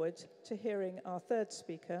forward to hearing our third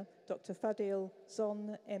speaker, Dr. Fadli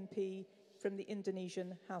Zon, MP from the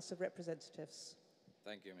Indonesian House of Representatives.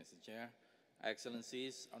 Thank you, Mr. Chair.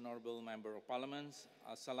 Excellencies, Honorable Member of Parliament,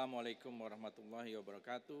 Assalamu alaikum warahmatullahi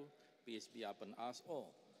wabarakatuh. Peace be upon us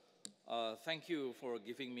all. Thank you for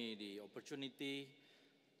giving me the opportunity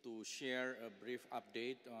to share a brief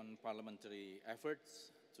update on parliamentary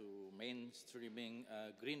efforts to mainstreaming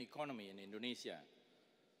green economy in Indonesia.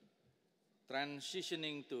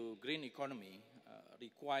 Transitioning to green economy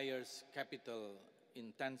requires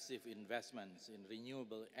capital-intensive investments in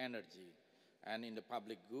renewable energy and in the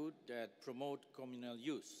public good that promote communal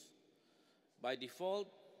use. By default,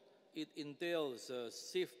 it entails a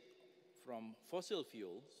shift from fossil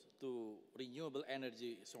fuels to renewable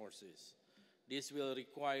energy sources. This will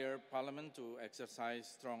require Parliament to exercise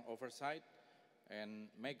strong oversight and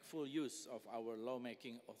make full use of our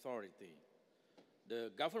lawmaking authority.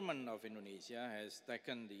 The government of Indonesia has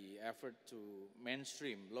taken the effort to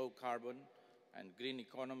mainstream low carbon and green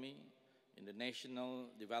economy in the national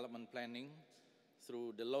development planning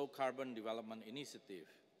through the Low Carbon Development Initiative.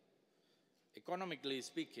 Economically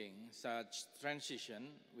speaking, such transition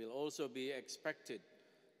will also be expected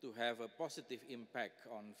to have a positive impact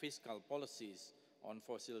on fiscal policies on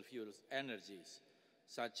fossil fuels energies,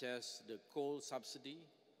 such as the coal subsidy.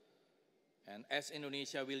 And as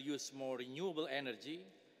Indonesia will use more renewable energy,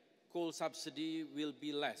 coal subsidy will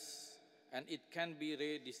be less, and it can be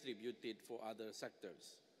redistributed for other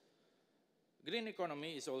sectors. Green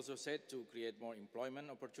economy is also set to create more employment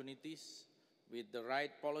opportunities. With the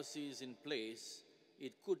right policies in place,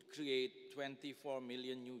 it could create 24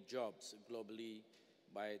 million new jobs globally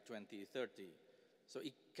by 2030. So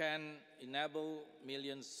it can enable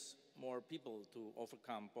millions more people to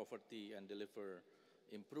overcome poverty and deliver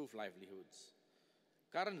improved livelihoods.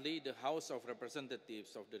 Currently, the House of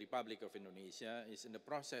Representatives of the Republic of Indonesia is in the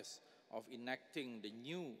process of enacting the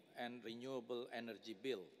new and renewable energy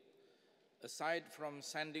bill. Aside from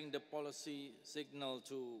sending the policy signal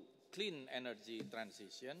to clean energy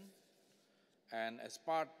transition, and as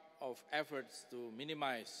part of efforts to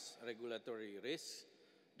minimize regulatory risks,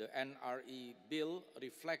 the NRE bill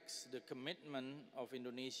reflects the commitment of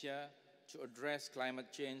Indonesia to address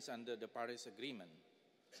climate change under the Paris Agreement.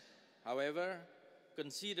 However,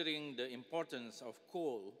 considering the importance of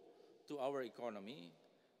coal to our economy,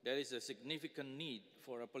 there is a significant need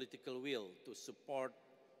for a political will to support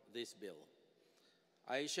this bill.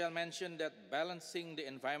 I shall mention that balancing the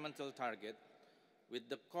environmental target with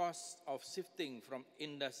the cost of shifting from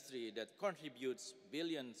industry that contributes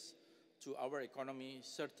billions to our economy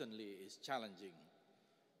certainly is challenging.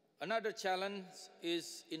 Another challenge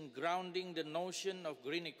is in grounding the notion of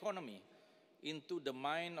green economy into the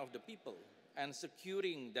mind of the people and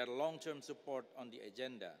securing their long-term support on the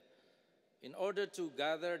agenda. In order to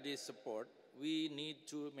gather this support, we need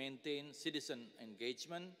to maintain citizen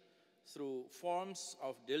engagement through forms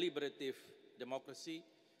of deliberative democracy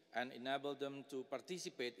and enable them to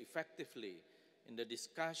participate effectively in the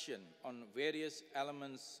discussion on various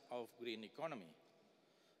elements of green economy.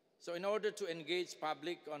 So in order to engage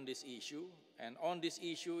public on this issue, and on this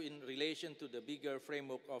issue in relation to the bigger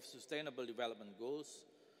framework of sustainable development goals,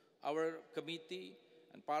 our committee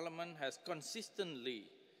and Parliament has consistently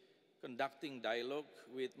conducting dialogue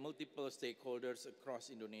with multiple stakeholders across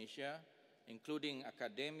Indonesia, including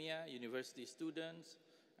academia, university students,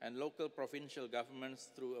 and local provincial governments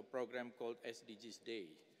through a program called SDGs Day.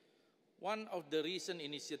 One of the recent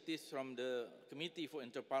initiatives from the Committee for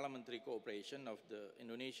Interparliamentary Cooperation of the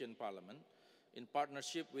Indonesian Parliament, in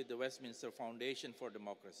partnership with the Westminster Foundation for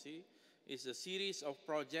Democracy, is a series of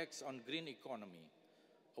projects on green economy.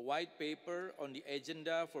 A white paper on the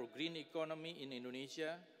agenda for green economy in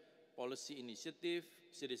Indonesia, policy initiative,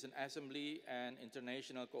 citizen assembly, and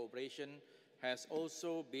international cooperation has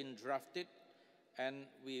also been drafted and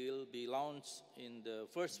will be launched in the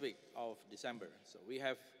first week of December. So we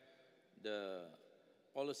have the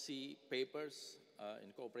policy papers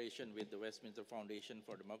in cooperation with the Westminster Foundation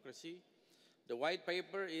for Democracy. The white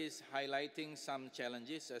paper is highlighting some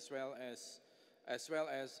challenges as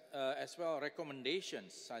well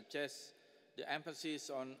recommendations such as the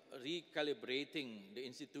emphasis on recalibrating the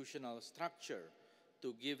institutional structure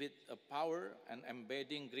to give it a power and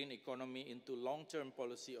embedding green economy into long-term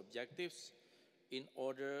policy objectives in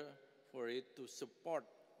order for it to support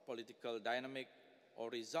political dynamic or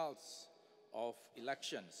results of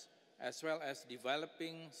elections, as well as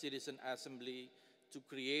developing citizen assembly to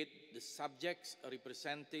create the subjects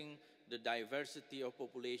representing the diversity of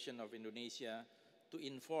population of Indonesia to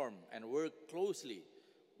inform and work closely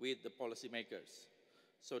with the policymakers.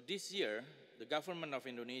 So this year, the government of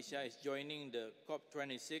Indonesia is joining the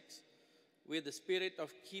COP26 with the spirit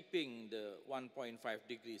of keeping the 1.5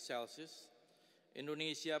 degrees Celsius.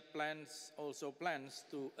 Indonesia also plans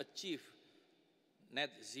to achieve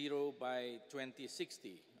net zero by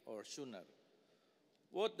 2060 or sooner.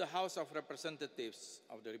 What the House of Representatives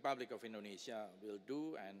of the Republic of Indonesia will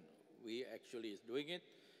do, and we actually is doing it,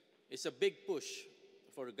 is a big push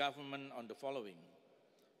for the government on the following.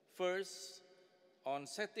 First, on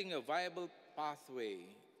setting a viable pathway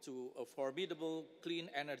to a formidable clean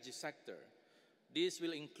energy sector. This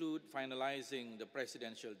will include finalizing the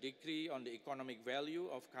presidential decree on the economic value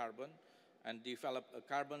of carbon and develop a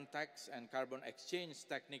carbon tax and carbon exchange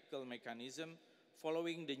technical mechanism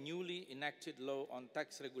following the newly enacted law on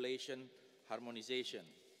tax regulation harmonization.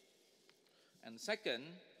 And second,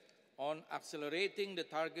 on accelerating the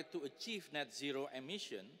target to achieve net zero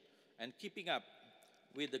emission and keeping up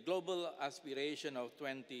with the global aspiration of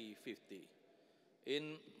 2050.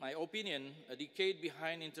 In my opinion, a decade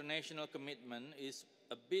behind international commitment is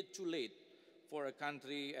a bit too late for a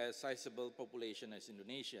country as sizable population as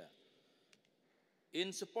Indonesia.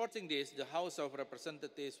 In supporting this, the House of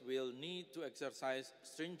Representatives will need to exercise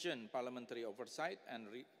stringent parliamentary oversight and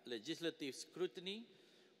legislative scrutiny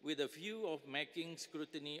with a view of making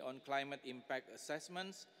scrutiny on climate impact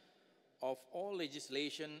assessments of all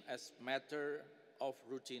legislation as matter of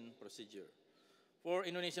routine procedure. For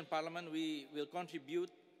Indonesian Parliament, we will contribute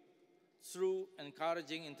through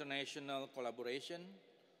encouraging international collaboration,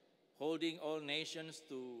 holding all nations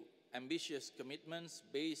to ambitious commitments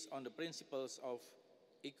based on the principles of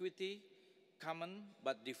equity, common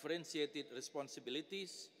but differentiated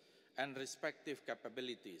responsibilities, and respective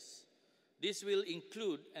capabilities. This will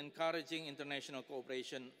include encouraging international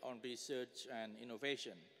cooperation on research and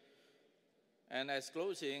innovation. And as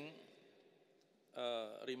closing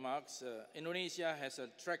remarks, Indonesia has a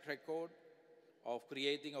track record of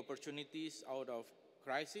creating opportunities out of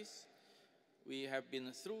crisis. We have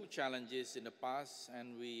been through challenges in the past,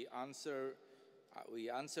 and we answer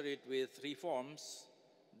it with reforms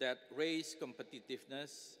that raise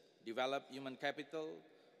competitiveness, develop human capital,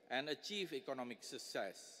 and achieve economic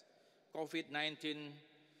success. COVID-19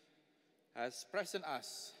 has presented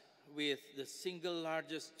us with the single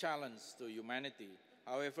largest challenge to humanity.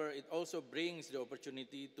 However, it also brings the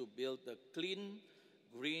opportunity to build a clean,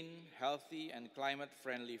 green, healthy, and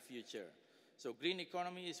climate-friendly future. So green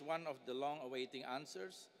economy is one of the long-awaiting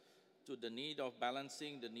answers to the need of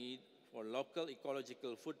balancing the need for local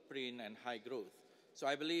ecological footprint and high growth. So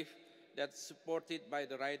I believe that supported by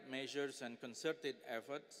the right measures and concerted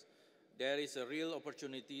efforts, there is a real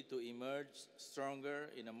opportunity to emerge stronger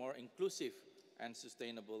in a more inclusive and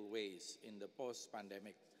sustainable ways in the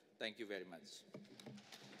post-pandemic. Thank you very much.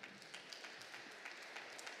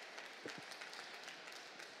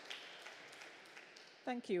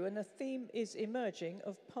 Thank you. And the theme is emerging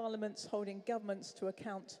of parliaments holding governments to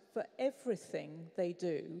account for everything they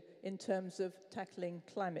do in terms of tackling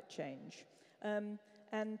climate change.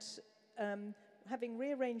 Having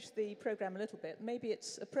rearranged the programme a little bit, maybe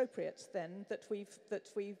it's appropriate then that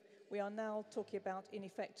we are now talking about, in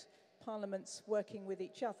effect, parliaments working with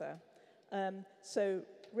each other. So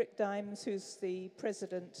Rick Daems, who's the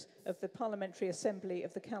president of the Parliamentary Assembly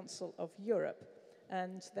of the Council of Europe,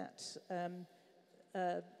 and that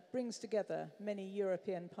brings together many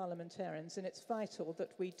European parliamentarians, and it's vital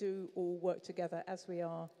that we do all work together as we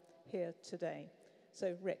are here today.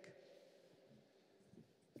 So, Rick.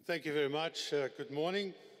 Thank you very much. Good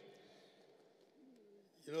morning.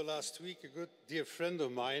 You know, last week a good dear friend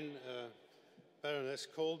of mine, Baroness,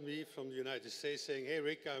 called me from the United States saying, "Hey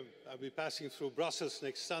Rick, I'll be passing through Brussels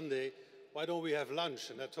next Sunday. Why don't we have lunch?"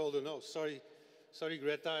 And I told her, "No, sorry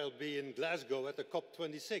Greta, I'll be in Glasgow at the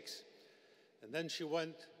COP26. And then she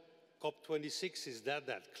went, "COP26, is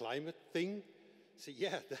that climate thing?" I said,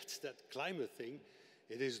 "Yeah, that's that climate thing.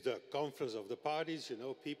 It is the conference of the parties, you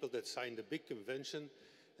know, people that signed the big convention.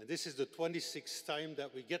 And this is the 26th time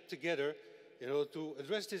that we get together, you know, to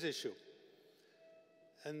address this issue."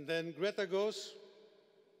 And then Greta goes,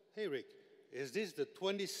 "Hey Rick, is this the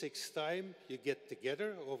 26th time you get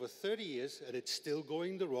together over 30 years and it's still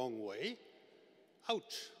going the wrong way?"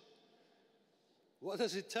 Ouch. What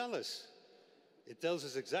does it tell us? It tells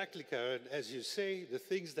us exactly, Karen, as you say, the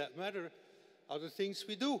things that matter are the things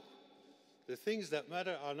we do. The things that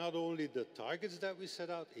matter are not only the targets that we set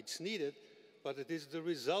out, it's needed, but it is the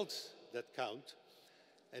results that count.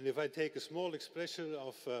 And if I take a small expression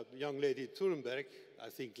of young lady Thunberg, I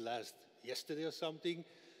think yesterday or something,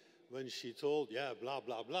 when she told, yeah, blah,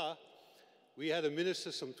 blah, blah. We had a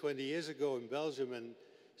minister some 20 years ago in Belgium, and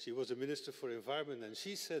she was a minister for environment, and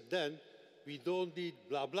she said then, "We don't need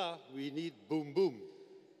blah, blah, we need boom, boom."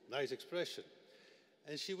 Nice expression.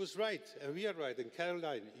 And she was right, and we are right, and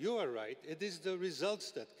Caroline, you are right. It is the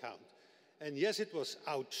results that count. And yes, it was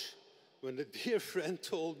ouch when the dear friend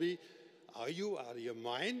told me, "Are you out of your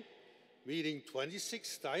mind? Meeting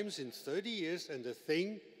 26 times in 30 years and the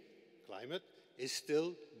thing, climate, is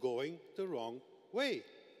still going the wrong way."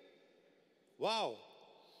 Wow.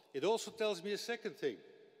 It also tells me a second thing,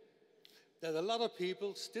 that a lot of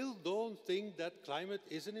people still don't think that climate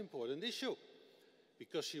is an important issue.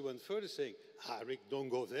 Because she went further saying, "Rick, don't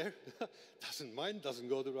go there. Doesn't mind, doesn't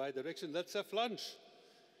go the right direction. Let's have lunch."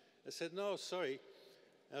 I said, "No, sorry.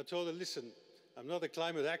 And I told her, listen, I'm not a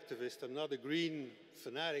climate activist, I'm not a green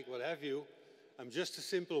fanatic, what have you. I'm just a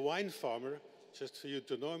simple wine farmer. Just for you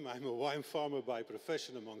to know, I'm a wine farmer by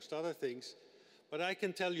profession, amongst other things. But I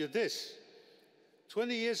can tell you this.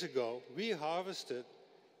 20 years ago, we harvested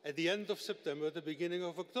at the end of September, the beginning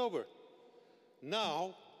of October.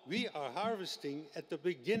 Now, we are harvesting at the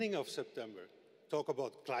beginning of September. Talk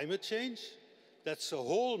about climate change. That's a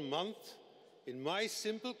whole month, in my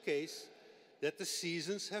simple case, that the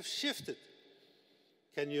seasons have shifted.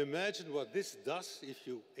 Can you imagine what this does if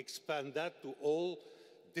you expand that to all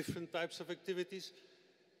different types of activities?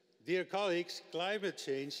 Dear colleagues, climate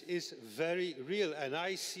change is very real, and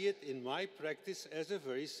I see it in my practice as a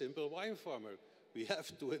very simple wine farmer. We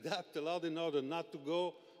have to adapt a lot in order not to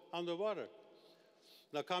go underwater.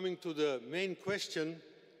 Now, coming to the main question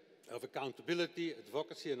of accountability,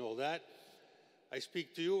 advocacy, and all that, I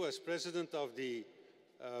speak to you as President of the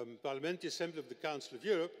Parliamentary Assembly of the Council of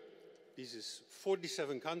Europe. This is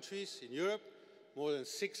 47 countries in Europe, more than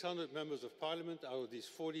 600 members of parliament out of these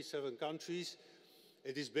 47 countries.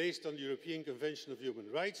 It is based on the European Convention of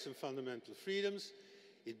Human Rights and Fundamental Freedoms.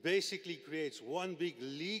 It basically creates one big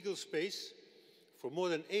legal space for more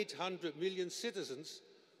than 800 million citizens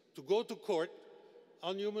to go to court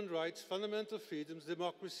on human rights, fundamental freedoms,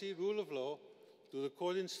 democracy, rule of law, to the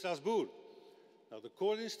court in Strasbourg. Now, the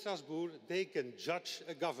court in Strasbourg, they can judge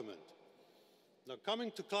a government. Now,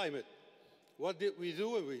 coming to climate, what did we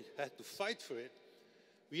do? And we had to fight for it.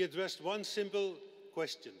 We addressed one simple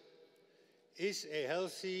question. Is a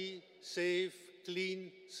healthy, safe,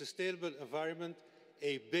 clean, sustainable environment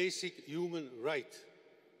a basic human right?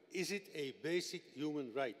 Is it a basic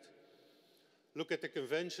human right? Look at the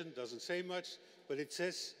convention, doesn't say much, but it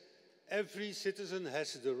says every citizen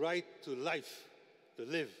has the right to life, to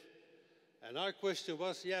live. And our question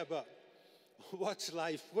was, yeah, but what's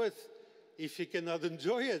life worth if you cannot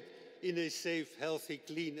enjoy it in a safe, healthy,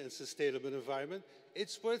 clean, and sustainable environment?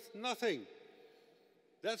 It's worth nothing.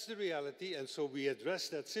 That's the reality, and so we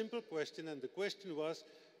addressed that simple question, and the question was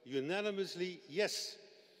unanimously yes.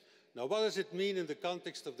 Now, what does it mean in the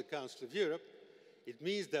context of the Council of Europe? It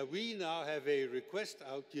means that we now have a request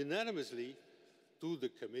out unanimously to the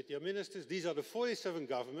Committee of Ministers. These are the 47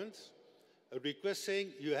 governments, a request saying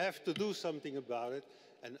you have to do something about it,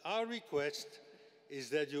 and our request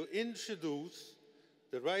is that you introduce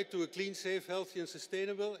the right to a clean, safe, healthy, and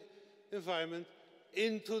sustainable environment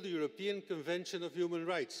into the European Convention of Human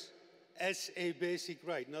Rights as a basic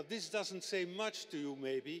right. Now, this doesn't say much to you,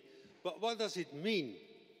 maybe, but what does it mean?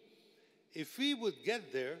 If we would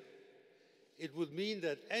get there, it would mean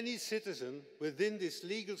that any citizen within this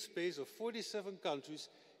legal space of 47 countries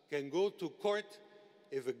can go to court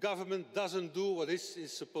if a government doesn't do what it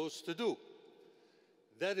is supposed to do.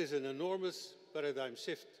 That is an enormous paradigm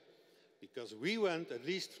shift, because we went, at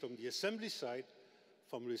least from the Assembly side,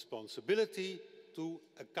 from responsibility to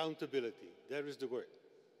accountability. There is the word.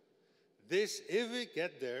 This, if we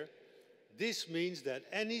get there, this means that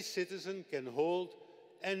any citizen can hold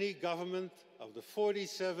any government of the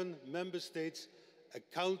 47 member states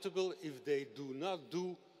accountable if they do not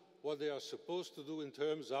do what they are supposed to do in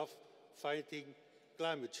terms of fighting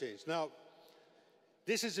climate change. Now,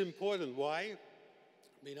 this is important. Why?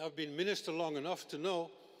 I mean, I've been minister long enough to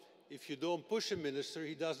know if you don't push a minister,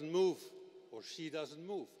 he doesn't move, or she doesn't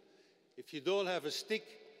move. If you don't have a stick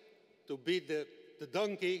to beat the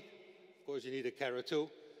donkey, of course you need a carrot too,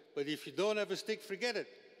 but if you don't have a stick, forget it.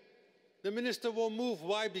 The minister won't move.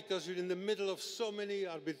 Why? Because you're in the middle of so many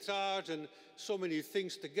arbitrage and so many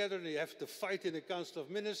things together, and you have to fight in the Council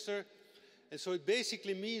of Ministers. And so it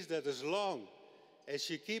basically means that as long as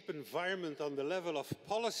you keep environment on the level of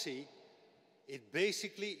policy, it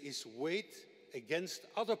basically is weight against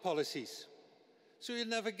other policies. So you'll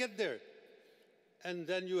never get there. And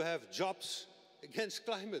then you have jobs against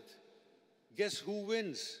climate. Guess who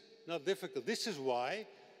wins? Not difficult. This is why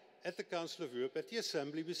at the Council of Europe, at the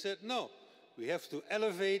Assembly, we said, no, we have to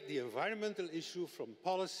elevate the environmental issue from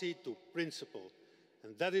policy to principle.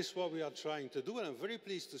 And that is what we are trying to do. And I'm very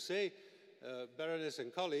pleased to say, Baroness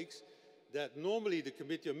and colleagues, that normally the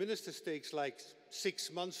Committee of Ministers takes like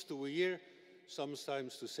 6 months to a year,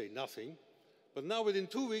 sometimes to say nothing. But now within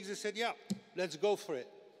 2 weeks, they said, yeah, let's go for it.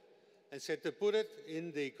 And said to put it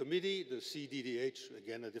in the committee, the CDDH,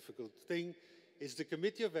 again, a difficult thing, is the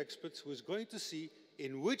committee of experts who is going to see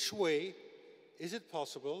in which way is it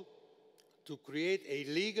possible to create a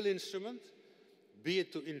legal instrument, be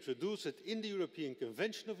it to introduce it in the European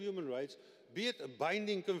Convention of Human Rights, be it a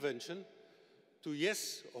binding convention, to,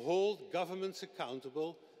 yes, hold governments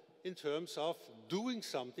accountable in terms of doing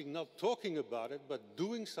something, not talking about it, but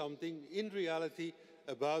doing something in reality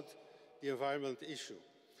about the environment issue.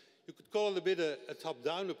 You could call it a bit a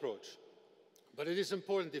top-down approach. But it is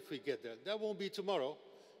important if we get there. That won't be tomorrow,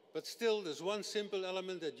 but still there's one simple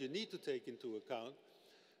element that you need to take into account.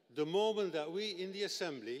 The moment that we in the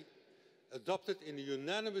Assembly adopted in a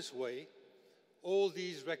unanimous way all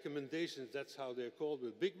these recommendations, that's how they're called,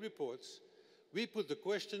 with big reports, we put the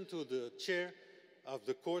question to the chair of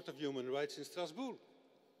the Court of Human Rights in Strasbourg.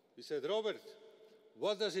 We said, Robert,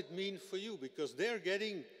 what does it mean for you? Because they're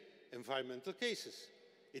getting environmental cases.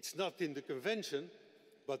 It's not in the convention,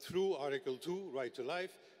 but through Article 2, Right to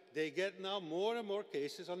Life, they get now more and more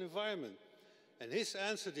cases on environment. And his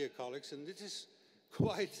answer, dear colleagues, and this is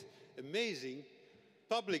quite amazing,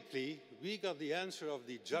 publicly, we got the answer of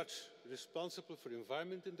the judge responsible for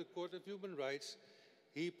environment in the Court of Human Rights.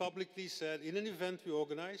 He publicly said, in an event we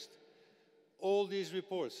organized, all these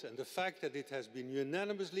reports and the fact that it has been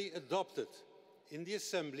unanimously adopted in the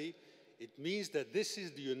Assembly, it means that this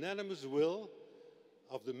is the unanimous will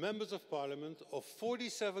of the members of parliament of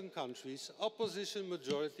 47 countries, opposition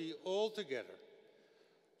majority altogether.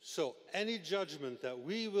 So any judgment that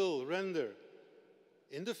we will render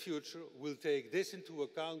in the future will take this into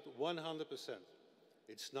account 100%.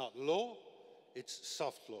 It's not law, it's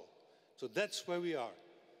soft law. So that's where we are.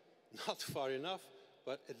 Not far enough,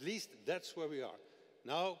 but at least that's where we are.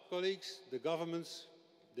 Now, colleagues, the governments,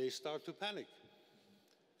 they start to panic.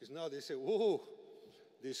 Because now they say, whoa,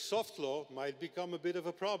 this soft law might become a bit of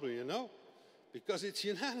a problem, you know, because it's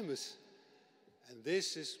unanimous. And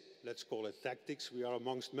this is, let's call it tactics. We are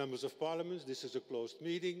amongst members of parliament. This is a closed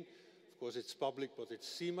meeting. Of course, it's public, but it's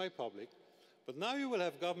semi-public. But now you will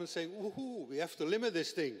have governments saying, woohoo, we have to limit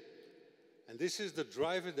this thing. And this is the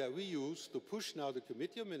driver that we use to push now the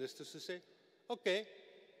Committee of Ministers to say, okay,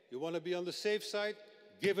 you want to be on the safe side?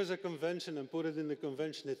 Give us a convention and put it in the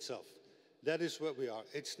convention itself. That is what we are.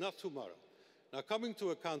 It's not tomorrow. Now, coming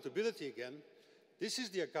to accountability again, this is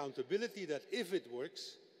the accountability that if it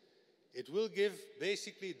works, it will give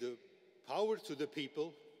basically the power to the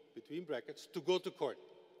people, between brackets, to go to court.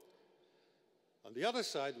 On the other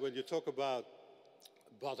side, when you talk about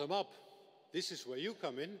bottom-up, this is where you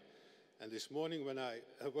come in. And this morning when I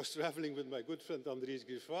was traveling with my good friend Andries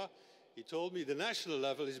Grifois, he told me the national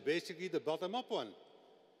level is basically the bottom-up one.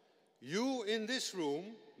 You in this room,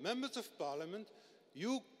 members of parliament,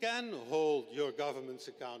 you can hold your governments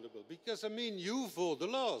accountable because, I mean, you vote the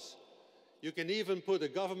laws. You can even put a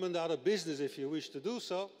government out of business if you wish to do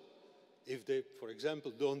so, if they, for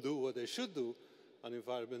example, don't do what they should do on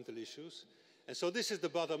environmental issues. And so this is the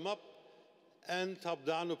bottom-up and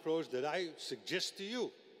top-down approach that I suggest to you.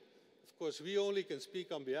 Of course, we only can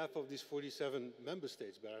speak on behalf of these 47 member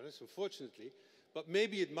states, Baroness, unfortunately, but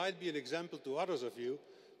maybe it might be an example to others of you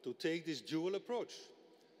to take this dual approach.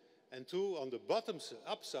 And to, on the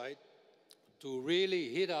bottom-up side, to really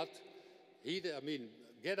get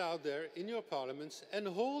out there in your parliaments and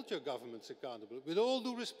hold your governments accountable. With all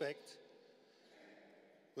due respect,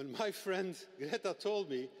 when my friend Greta told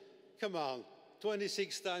me, come on,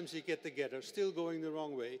 26 times you get together, still going the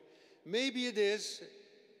wrong way, maybe it is,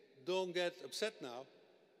 don't get upset now,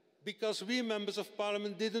 because we members of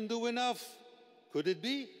parliament didn't do enough. Could it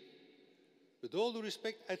be? With all due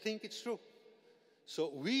respect, I think it's true.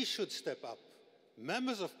 So we should step up,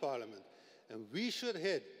 members of parliament, and we should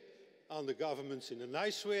hit on the governments in a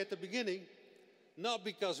nice way at the beginning, not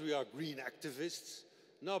because we are green activists,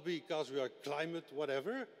 not because we are climate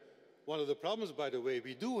whatever. One of the problems, by the way,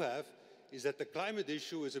 we do have is that the climate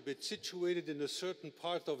issue is a bit situated in a certain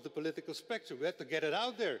part of the political spectrum. We have to get it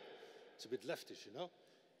out there. It's a bit leftish, you know.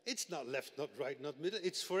 It's not left, not right, not middle.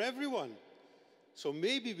 It's for everyone. So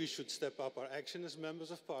maybe we should step up our action as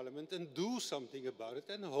members of parliament and do something about it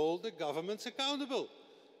and hold the governments accountable.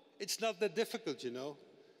 It's not that difficult, you know.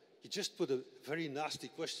 You just put a very nasty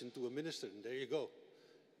question to a minister and there you go.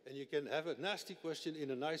 And you can have a nasty question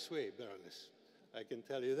in a nice way, Baroness. I can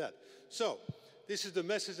tell you that. So, this is the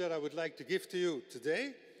message that I would like to give to you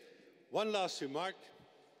today. One last remark.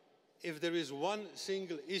 If there is one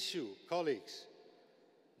single issue, colleagues,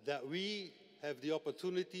 that we have the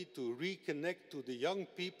opportunity to reconnect to the young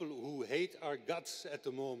people who hate our guts at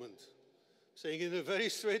the moment, saying it in a very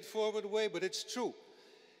straightforward way, but it's true.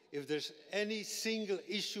 If there's any single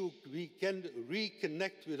issue we can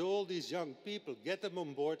reconnect with all these young people, get them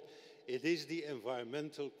on board, it is the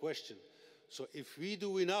environmental question. So if we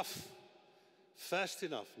do enough, fast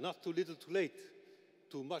enough, not too little too late,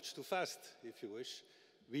 too much too fast, if you wish,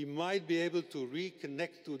 we might be able to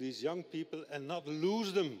reconnect to these young people and not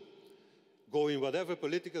lose them, go in whatever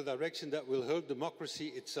political direction that will hurt democracy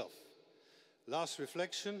itself. Last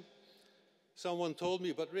reflection, someone told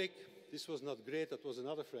me, but Rick, this was not great, that was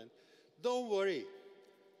another friend. Don't worry,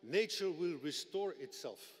 nature will restore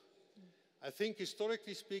itself. I think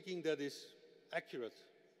historically speaking that is accurate.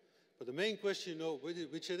 But the main question, you know,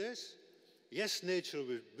 which it is? Yes, nature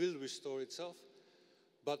will restore itself,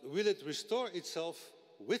 but will it restore itself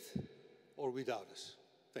with or without us?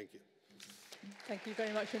 Thank you. Thank you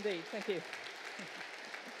very much indeed. Thank you.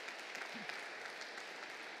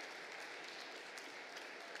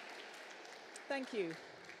 Thank you.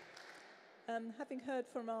 Having heard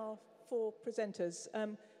from our 4 presenters,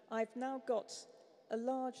 I've now got a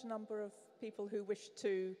large number of people who wish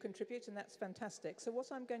to contribute, and that's fantastic. So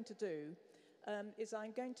what I'm going to do is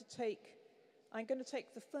I'm going to take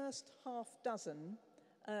the first half dozen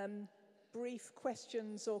brief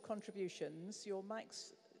questions or contributions. Your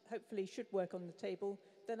mics hopefully should work on the table.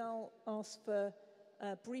 Then I'll ask for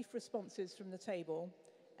brief responses from the table,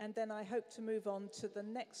 and then I hope to move on to the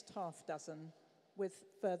next half dozen with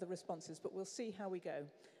further responses, but we'll see how we go.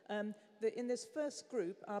 In this first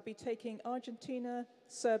group, I'll be taking Argentina,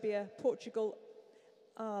 Serbia, Portugal,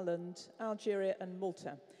 Ireland, Algeria, and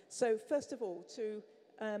Malta. So first of all, to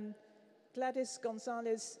Gladys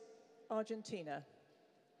Gonzalez, Argentina.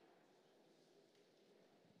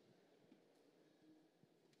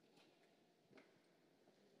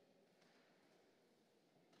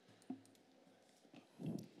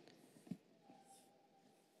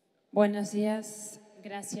 Buenos días,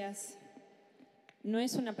 gracias. No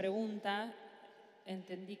es una pregunta,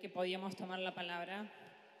 entendí que podíamos tomar la palabra.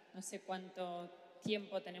 No sé cuánto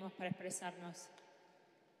tiempo tenemos para expresarnos.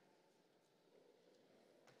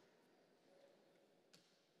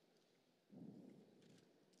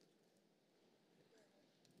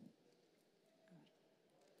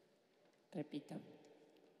 Repito.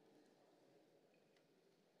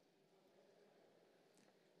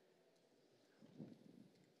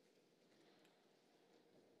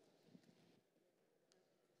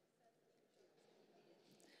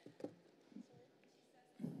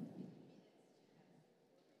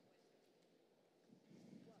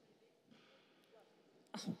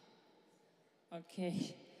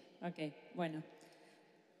 Ok, bueno.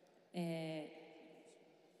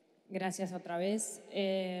 Gracias otra vez.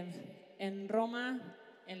 En Roma,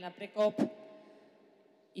 en la pre-COP,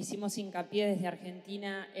 hicimos hincapié desde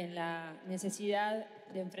Argentina en la necesidad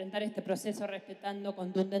de enfrentar este proceso respetando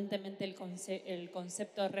contundentemente el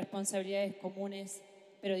concepto de responsabilidades comunes,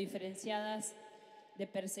 pero diferenciadas, de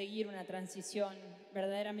perseguir una transición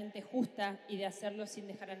verdaderamente justa y de hacerlo sin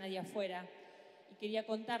dejar a nadie afuera. Y quería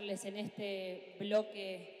contarles en este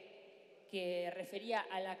bloque que refería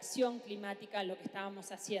a la acción climática lo que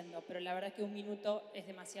estábamos haciendo, pero la verdad que 1 minuto es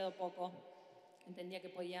demasiado poco. Entendía que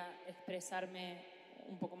podía expresarme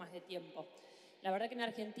un poco más de tiempo. La verdad que en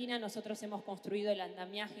Argentina nosotros hemos construido el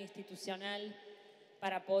andamiaje institucional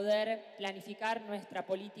para poder planificar nuestra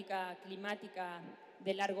política climática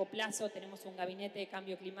de largo plazo. Tenemos un gabinete de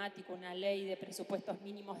cambio climático, una ley de presupuestos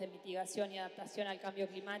mínimos de mitigación y adaptación al cambio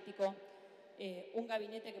climático, un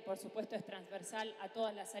gabinete que por supuesto es transversal a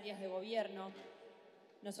todas las áreas de gobierno.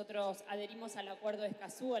 Nosotros adherimos al Acuerdo de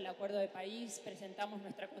Escazú, al Acuerdo de París, presentamos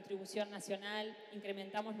nuestra contribución nacional,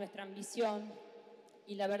 incrementamos nuestra ambición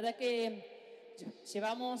y la verdad que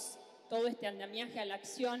llevamos todo este andamiaje a la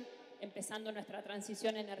acción, empezando nuestra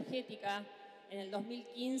transición energética. En el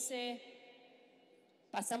 2015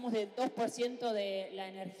 pasamos del 2% de la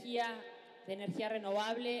energía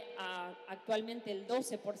renovable a actualmente el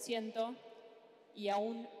 12%, y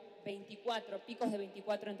aún 24, picos de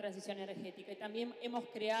 24 en transición energética. Y también hemos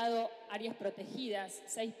creado áreas protegidas,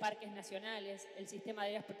 6 parques nacionales, el sistema de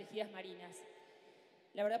áreas protegidas marinas.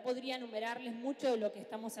 La verdad podría enumerarles mucho de lo que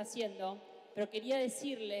estamos haciendo, pero quería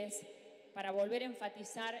decirles, para volver a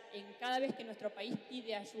enfatizar, en cada vez que nuestro país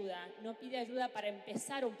pide ayuda, no pide ayuda para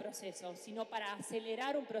empezar un proceso, sino para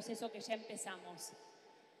acelerar un proceso que ya empezamos.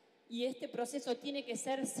 Y este proceso tiene que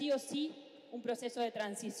ser sí o sí un proceso de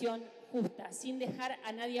transición justa, sin dejar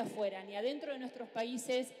a nadie afuera, ni adentro de nuestros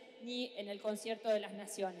países, ni en el concierto de las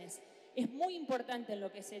naciones. Es muy importante en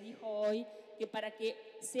lo que se dijo hoy, que para que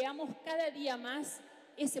seamos cada día más,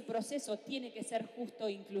 ese proceso tiene que ser justo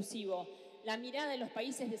e inclusivo. La mirada de los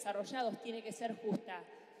países desarrollados tiene que ser justa.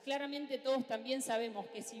 Claramente todos también sabemos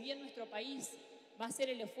que si bien nuestro país va a hacer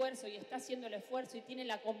el esfuerzo y está haciendo el esfuerzo y tiene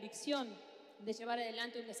la convicción de llevar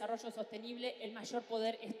adelante un desarrollo sostenible, el mayor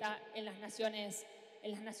poder está en las naciones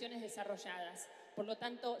desarrolladas. Por lo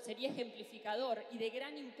tanto, sería ejemplificador y de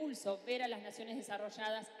gran impulso ver a las naciones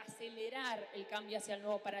desarrolladas acelerar el cambio hacia el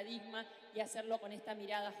nuevo paradigma y hacerlo con esta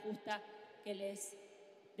mirada justa que les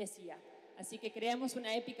decía. Así que creamos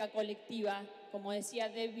una épica colectiva, como decía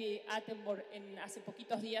David Attenborough hace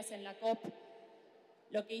poquitos días en la COP.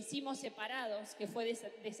 Lo que hicimos separados, que fue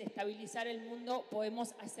desestabilizar el mundo,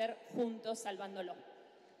 podemos hacer juntos salvándolo.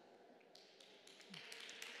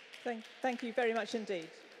 Thank you very much indeed.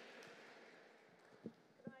 Can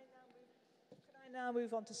I now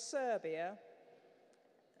move on to Serbia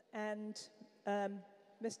and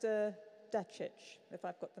Mr. Dacic, if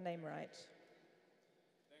I've got the name right.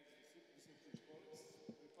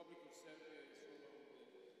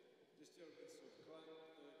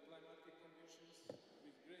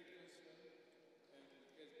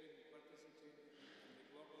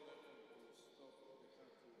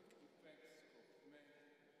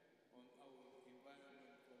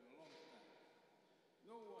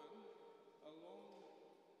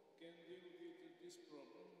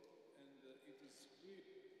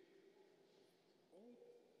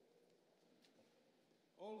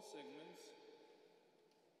 All segments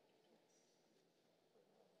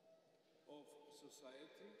of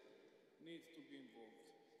society need to be involved.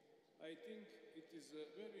 I think it is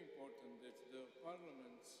very important that the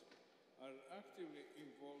parliaments are actively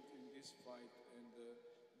involved in this fight, and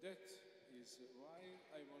that is why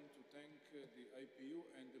I want to thank the IPU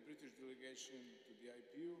and the British delegation to the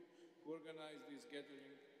IPU who organized this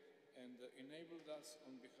gathering and enabled us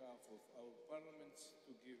on behalf of our parliaments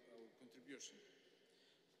to give our contribution.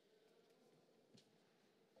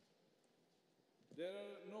 There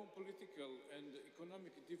are no political and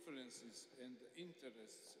economic differences and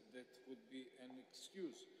interests that would be an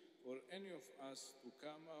excuse for any of us to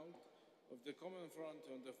come out of the common front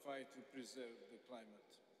on the fight to preserve the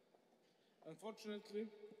climate. Unfortunately,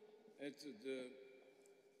 at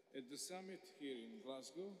the summit here in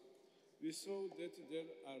Glasgow, we saw that there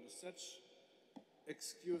are such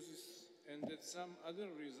excuses and that some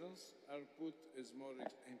other reasons are put as more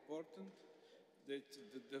important than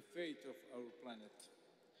the fate of our planet.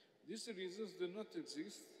 These reasons do not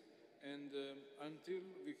exist, and until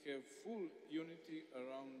we have full unity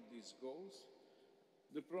around these goals,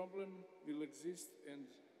 the problem will exist and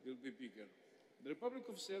will be bigger. The Republic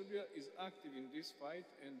of Serbia is active in this fight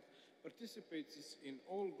and participates in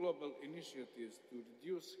all global initiatives to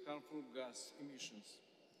reduce harmful gas emissions.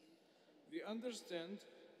 We understand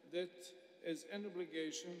that as an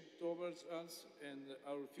obligation towards us and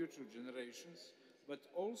our future generations, but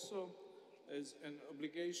also as an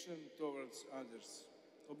obligation towards others.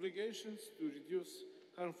 Obligations to reduce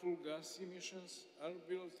harmful gas emissions are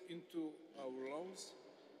built into our laws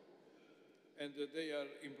and they are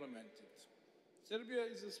implemented. Serbia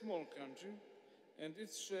is a small country and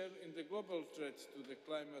its share in the global threat to the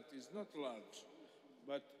climate is not large,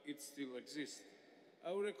 but it still exists.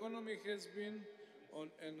 Our economy has been on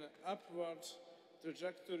an upward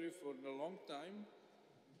trajectory for a long time.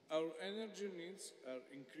 Our energy needs are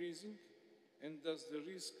increasing, and thus the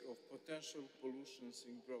risk of potential pollution is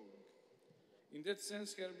growing. In that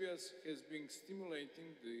sense, Serbia has been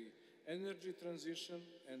stimulating the energy transition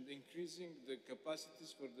and increasing the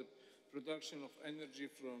capacities for the production of energy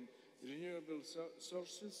from renewable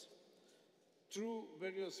sources through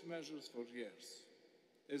various measures for years.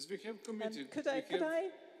 As we have committed, could I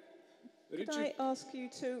ask you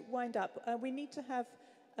to wind up? We need to have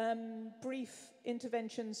brief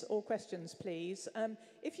interventions or questions, please.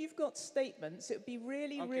 If you've got statements, it would be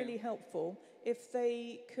really helpful if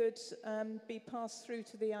they could be passed through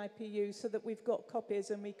to the IPU so that we've got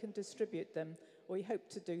copies and we can distribute them, or we hope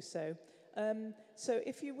to do so. So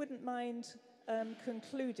if you wouldn't mind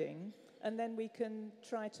concluding, and then we can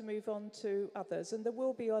try to move on to others. And there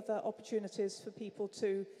will be other opportunities for people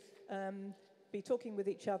to be talking with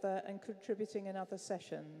each other and contributing in other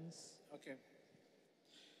sessions. Okay.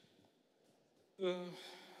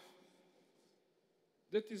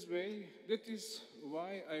 That is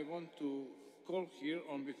why I want to call here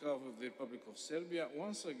on behalf of the Republic of Serbia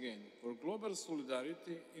once again for global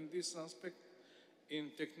solidarity in this aspect,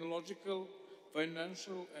 in technological,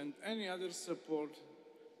 financial and any other support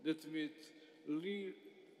that will lead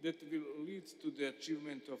to the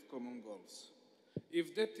achievement of common goals.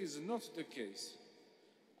 If that is not the case,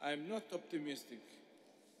 I am not optimistic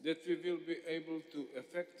that we will be able to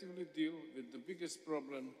effectively deal with the biggest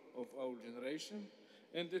problem of our generation,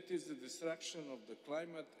 and that is the destruction of the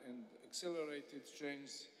climate and accelerated change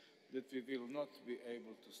that we will not be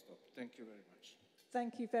able to stop. Thank you very much.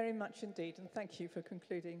 Thank you very much indeed, and thank you for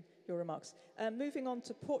concluding your remarks. Moving on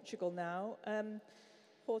to Portugal now,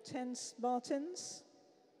 Hortense Martins.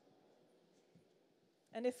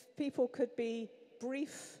 And if people could be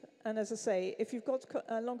brief, and as I say, if you've got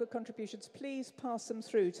longer contributions, please pass them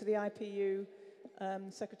through to the IPU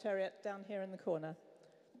Secretariat down here in the corner.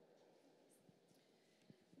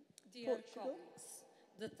 Dear colleagues,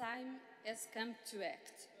 the time has come to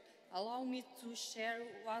act. Allow me to share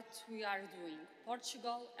what we are doing.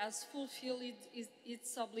 Portugal has fulfilled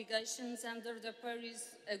its obligations under the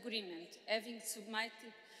Paris Agreement, having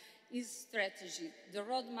submitted is strategy, the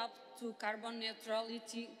roadmap to carbon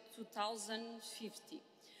neutrality 2050,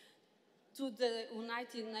 to the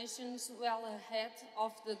United Nations well ahead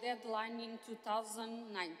of the deadline in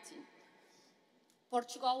 2019.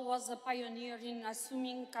 Portugal was a pioneer in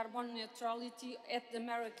assuming carbon neutrality at the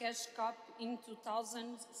Marrakesh COP in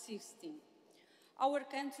 2016. Our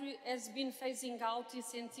country has been phasing out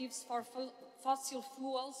incentives for fossil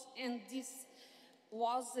fuels, and this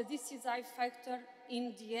was a decisive factor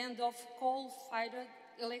in the end of coal-fired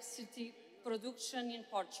electricity production in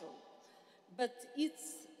Portugal. But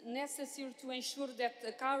it's necessary to ensure that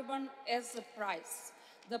the carbon has a price.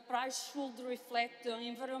 The price should reflect the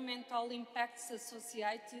environmental impacts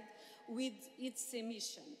associated with its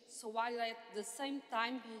emission, so while at the same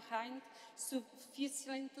time being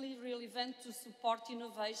sufficiently relevant to support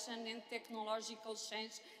innovation and technological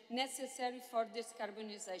change necessary for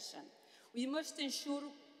decarbonization. We must ensure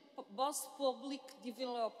both public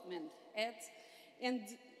development and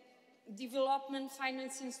development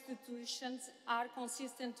finance institutions are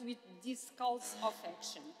consistent with this calls of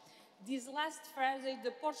action. This last Friday,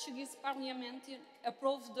 the Portuguese Parliament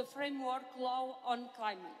approved the Framework Law on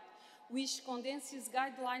Climate, which condenses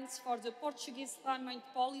guidelines for the Portuguese climate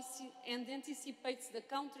policy and anticipates the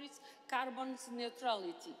country's carbon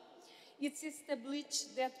neutrality. It's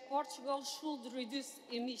established that Portugal should reduce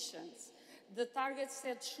emissions. The targets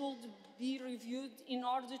that should be reviewed in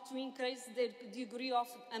order to increase the degree of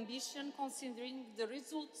ambition, considering the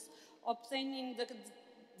results obtained in the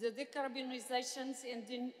decarbonizations and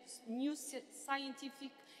the new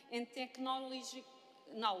scientific and technological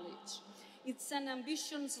knowledge. It's an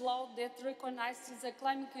ambitious law that recognizes a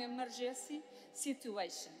climate emergency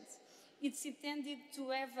situations. It's intended to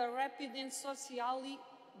have a rapid and socially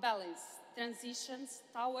balanced transitions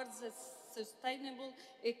towards a sustainable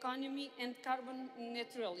economy and carbon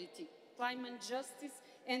neutrality, climate justice,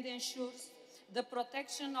 and ensures the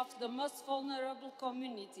protection of the most vulnerable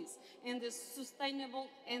communities and a sustainable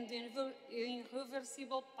and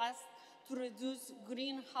irreversible path to reduce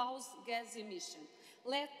greenhouse gas emissions.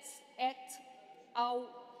 Let's act how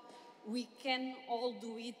we can all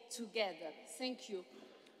do it together. Thank you.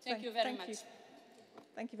 Thank you very much.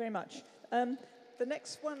 Thank you very much. The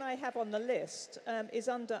next one I have on the list is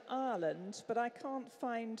under Ireland, but I can't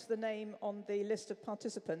find the name on the list of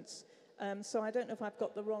participants. So I don't know if I've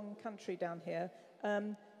got the wrong country down here.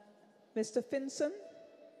 Mr. Finson?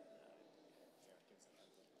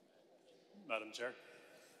 Madam Chair,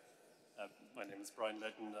 my name is Brian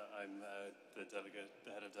Letton. I'm the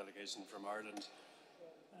head of delegation from Ireland,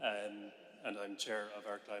 and I'm chair of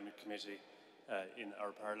our climate committee in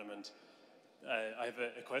our parliament. I have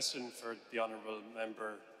a question for the honourable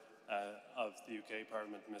member of the UK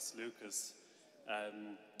Parliament, Ms. Lucas,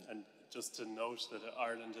 and just to note that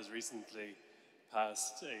Ireland has recently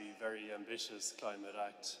passed a very ambitious climate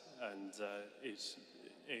act, and it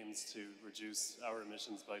aims to reduce our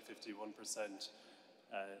emissions by 51%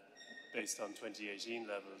 based on 2018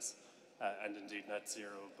 levels, and indeed net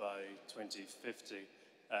zero by 2050.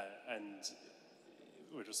 And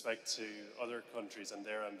with respect to other countries and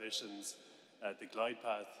their ambitions, the glide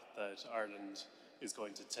path that Ireland is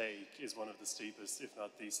going to take is one of the steepest, if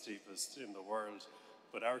not the steepest, in the world.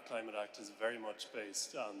 But our Climate Act is very much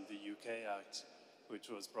based on the UK Act, which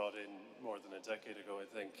was brought in more than a decade ago, I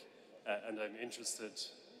think. And I'm interested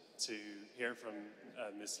to hear from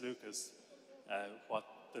Ms. Lucas what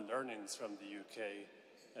the learnings from the UK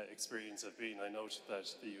experience have been. I note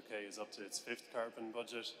that the UK is up to its 5th carbon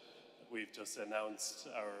budget. We've just announced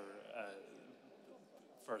our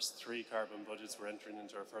first 3 carbon budgets. We're entering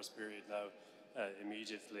into our first period now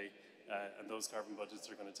immediately, and those carbon budgets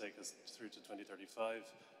are going to take us through to 2035.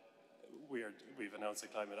 We've announced a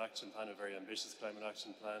climate action plan, a very ambitious climate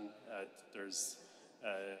action plan. There's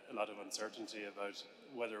a lot of uncertainty about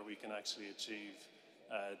whether we can actually achieve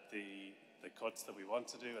the cuts that we want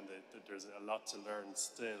to do, and there's a lot to learn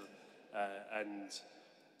still. And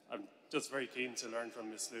I'm just very keen to learn from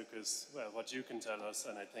Ms. Lucas what you can tell us,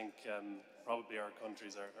 and I think probably our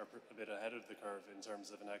countries are a bit ahead of the curve in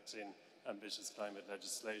terms of enacting ambitious climate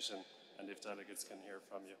legislation, and if delegates can hear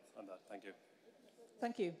from you on that. Thank you.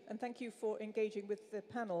 Thank you, and thank you for engaging with the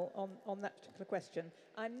panel on that particular question.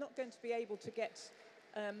 I'm not going to be able to get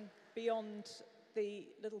beyond the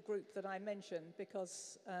little group that I mentioned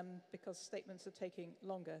because statements are taking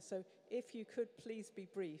longer. So if you could please be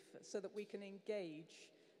brief so that we can engage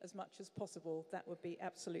as much as possible, that would be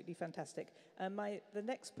absolutely fantastic. The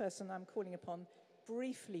next person I'm calling upon,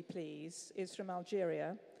 briefly please, is from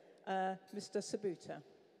Algeria, Mr. Sabuta.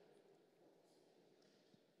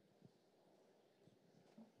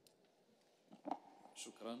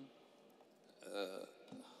 شكرا.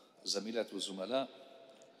 زميلات والزملاء،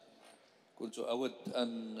 كنت أود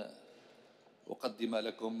أن أقدم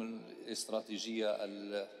لكم الاستراتيجية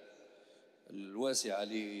الواسعة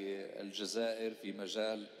للجزائر في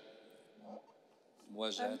مجال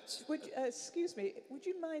مواجهة. Excuse me, would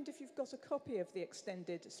you mind if you've got a copy of the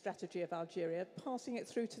extended strategy of Algeria, passing it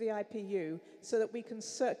through to the IPU so that we can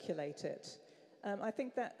circulate it? I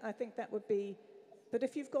think that would be. But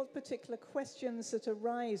if you've got particular questions that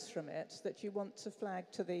arise from it that you want to flag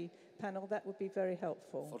to the panel, that would be very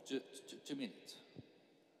helpful. For 2 minutes.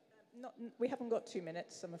 We haven't got 2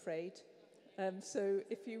 minutes, I'm afraid. So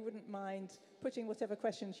if you wouldn't mind putting whatever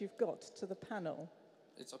questions you've got to the panel.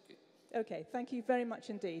 It's okay. Okay, thank you very much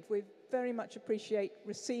indeed. We very much appreciate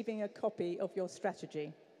receiving a copy of your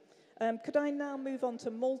strategy. Could I now move on to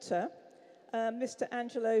Malta? Mr.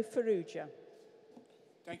 Angelo Farrugia.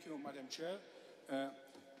 Thank you, Madam Chair.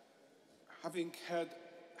 Having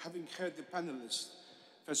heard the panelists,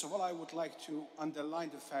 first of all, I would like to underline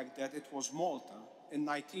the fact that it was Malta in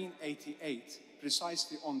 1988,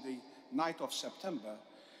 precisely on the 9th of September,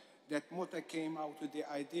 that Malta came out with the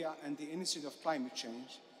idea and the initiative of climate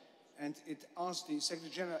change, and it asked the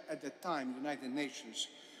Secretary General at the time, United Nations,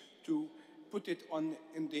 to put it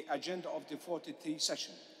in the agenda of the 43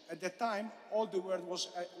 session. At that time, all the world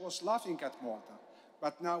was laughing at Malta.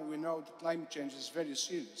 But now we know that climate change is very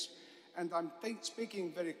serious. And I'm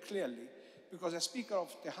speaking very clearly, because as Speaker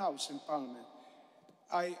of the House in Parliament,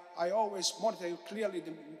 I always monitor clearly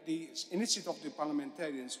the initiative of the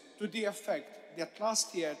parliamentarians to the effect that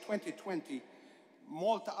last year, 2020,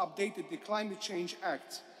 Malta updated the Climate Change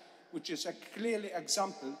Act, which is a clearly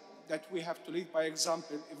example that we have to lead by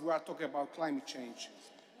example if we are talking about climate change.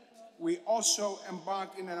 We also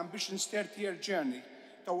embarked in an ambitious 30-year journey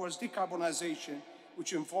towards decarbonization,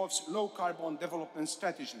 which involves low-carbon development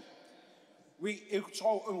strategy. It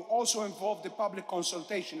also involved the public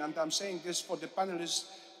consultation, and I'm saying this for the panelists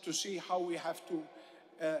to see how we have to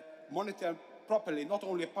monitor properly, not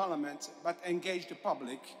only Parliament, but engage the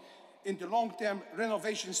public in the long-term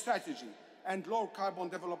renovation strategy and low-carbon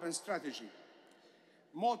development strategy.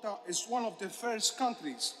 Malta is one of the first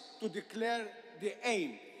countries to declare the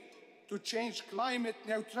aim to change climate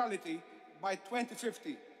neutrality by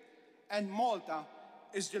 2050, and Malta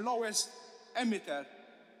is the lowest emitter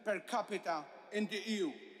per capita in the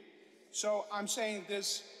EU. So I'm saying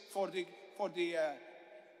this for the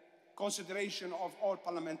consideration of all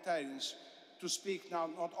parliamentarians to speak now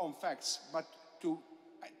not on facts, but to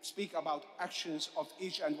speak about actions of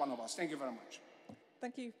each and one of us. Thank you very much.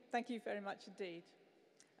 Thank you very much indeed.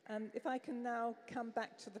 If I can now come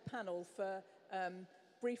back to the panel for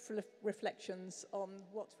brief reflections on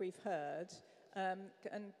what we've heard. And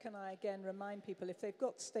can I again remind people, if they've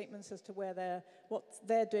got statements as to what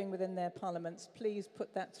they're doing within their parliaments, please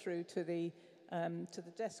put that through to the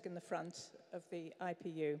desk in the front of the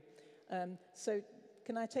IPU. So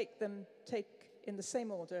can I take in the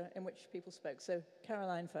same order in which people spoke? So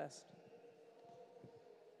Caroline first.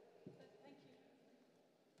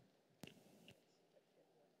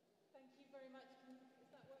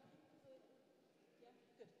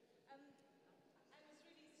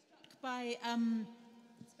 By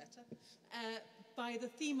the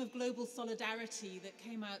theme of global solidarity that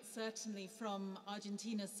came out certainly from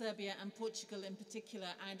Argentina, Serbia and Portugal in particular,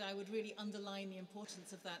 and I would really underline the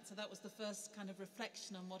importance of that. So that was the first kind of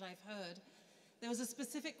reflection on what I've heard. There was a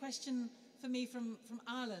specific question for me from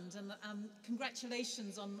Ireland, and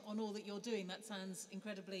congratulations on all that you're doing. That sounds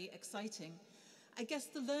incredibly exciting. I guess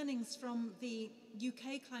the learnings from the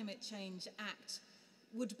UK Climate Change Act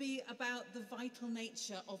would be about the vital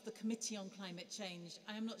nature of the Committee on Climate Change.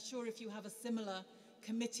 I am not sure if you have a similar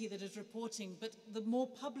committee that is reporting, but the more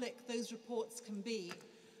public those reports can be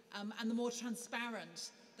and the more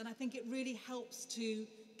transparent, then I think it really helps to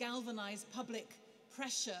galvanize public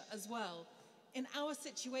pressure as well. In our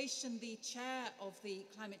situation, the chair of the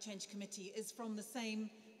Climate Change Committee is from the same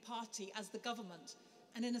party as the government.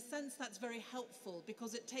 And in a sense, that's very helpful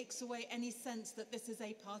because it takes away any sense that this is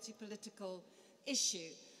a party political issue.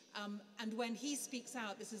 And when he speaks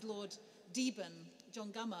out, this is Lord Deben,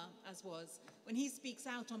 John Gummer as was, when he speaks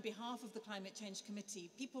out on behalf of the Climate Change Committee,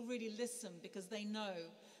 people really listen because they know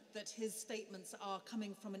that his statements are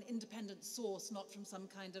coming from an independent source, not from some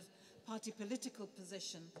kind of party political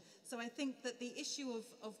position. So I think that the issue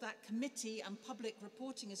of that committee and public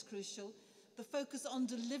reporting is crucial. The focus on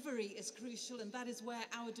delivery is crucial, and that is where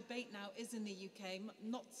our debate now is in the UK,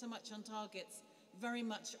 not so much on targets, very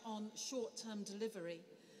much on short-term delivery.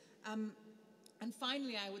 And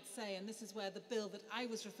finally, I would say, and this is where the bill that I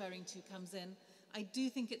was referring to comes in, I do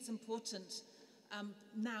think it's important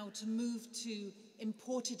now to move to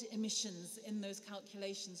imported emissions in those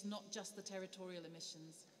calculations, not just the territorial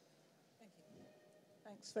emissions. Thank you.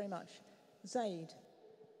 Thanks very much. Zaid.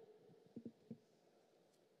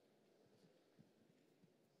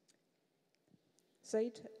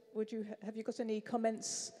 Zaid, have you got any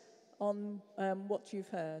comments on what you've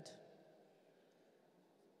heard?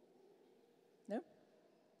 No?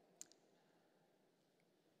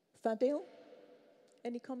 Fadil,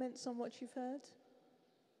 any comments on what you've heard?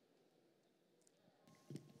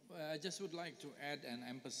 Well, I just would like to add and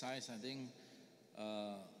emphasize, I think,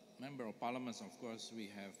 Member of Parliament, of course, we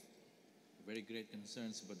have very great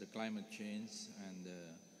concerns about the climate change and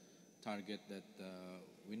the target that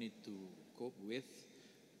we need to cope with.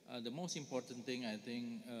 The most important thing, I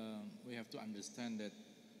think, we have to understand that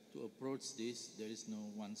to approach this, there is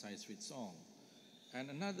no one-size-fits-all. And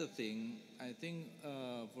another thing, I think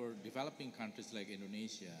for developing countries like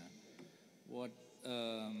Indonesia, what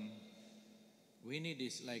we need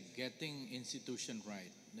is like getting institution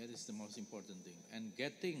right. That is the most important thing. And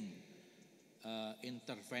getting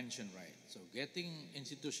intervention right. So getting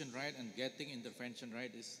institution right and getting intervention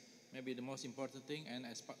right is maybe the most important thing. And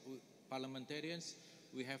as parliamentarians,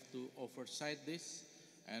 we have to oversight this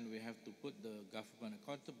and we have to put the government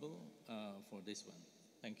accountable for this one.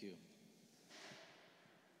 Thank you.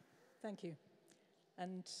 Thank you.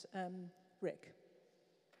 And Rick.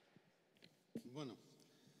 Bueno,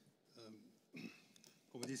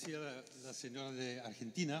 como decía la señora de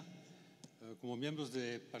Argentina, como miembros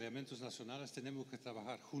de parlamentos nacionales tenemos que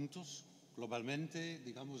trabajar juntos, globalmente,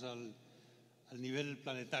 digamos, al nivel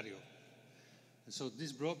planetario. And so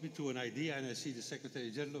this brought me to an idea, and I see the Secretary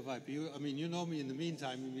General of IPU. I mean, you know me in the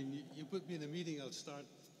meantime. I mean, you put me in a meeting, I'll start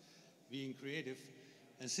being creative.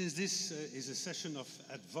 And since this is a session of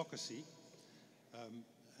advocacy,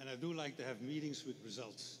 and I do like to have meetings with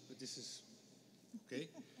results, but this is okay.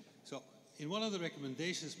 So in one of the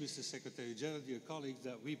recommendations, Mr. Secretary General, dear colleagues,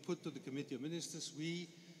 that we put to the Committee of Ministers, we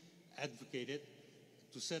advocated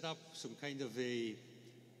to set up some kind of a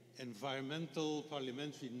environmental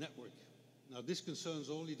parliamentary network. Now, this concerns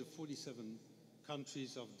only the 47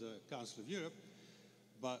 countries of the Council of Europe,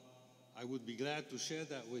 but I would be glad to share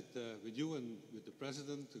that with you and with the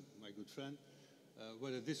President, my good friend,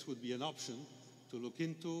 whether this would be an option to look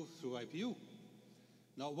into through IPU.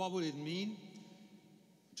 Now, what would it mean?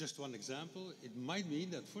 Just one example. It might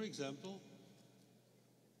mean that, for example,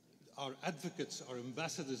 our advocates, our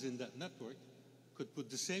ambassadors in that network could put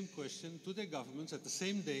the same question to their governments at the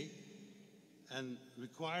same day and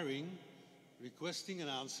requesting an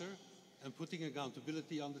answer and putting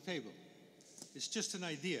accountability on the table. It's just an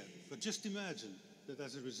idea, but just imagine that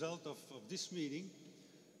as a result of this meeting,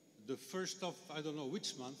 the first of, I don't know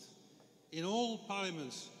which month, in all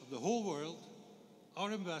parliaments of the whole world,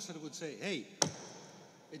 our ambassador would say, hey,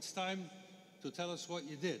 it's time to tell us what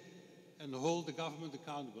you did and hold the government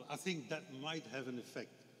accountable. I think that might have an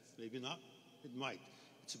effect. Maybe not, it might.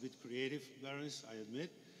 It's a bit creative, Baroness, I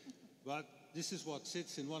admit, but this is what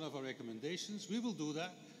sits in one of our recommendations. We will do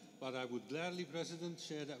that. But I would gladly, President,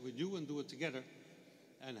 share that with you and do it together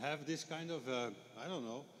and have this kind of, I don't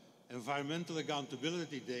know, environmental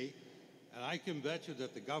accountability day. And I can bet you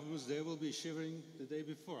that the governments, they will be shivering the day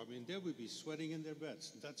before. I mean, they will be sweating in their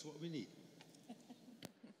beds. That's what we need.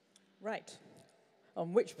 Right.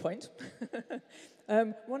 On which point,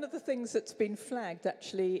 one of the things that's been flagged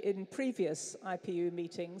actually in previous IPU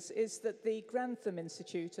meetings is that the Grantham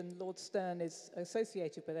Institute, and Lord Stern is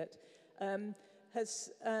associated with it,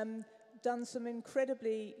 has done some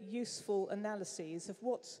incredibly useful analyses of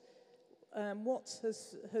what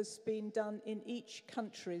has been done in each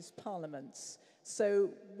country's parliaments. So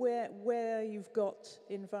where you've got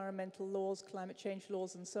environmental laws, climate change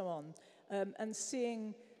laws, and so on, and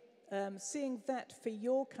seeing that for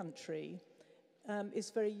your country is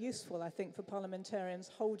very useful, I think, for parliamentarians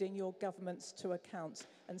holding your governments to account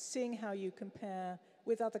and seeing how you compare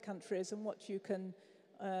with other countries and what you can.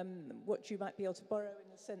 What you might be able to borrow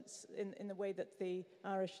in the sense, in the way that the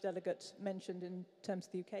Irish delegate mentioned in terms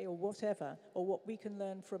of the UK or whatever, or what we can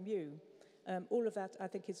learn from you. All of that, I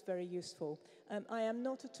think, is very useful. I am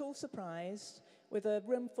not at all surprised, with a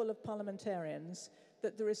room full of parliamentarians,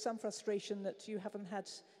 that there is some frustration that you haven't had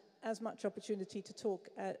as much opportunity to talk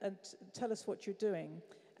and tell us what you're doing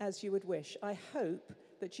as you would wish. I hope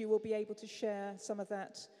that you will be able to share some of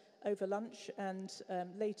that over lunch and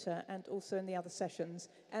later, and also in the other sessions,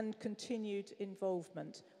 and continued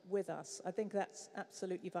involvement with us. I think that's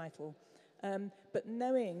absolutely vital. But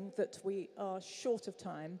knowing that we are short of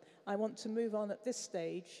time, I want to move on at this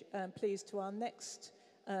stage, please, to our next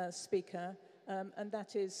speaker, and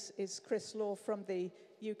that is Chris Law from the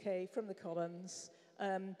UK, from the Commons,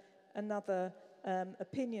 another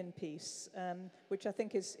opinion piece, which I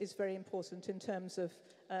think is very important in terms of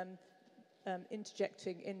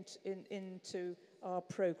interjecting into our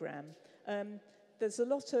programme. There's a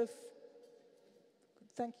lot of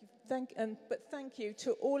thank you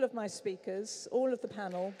to all of my speakers, all of the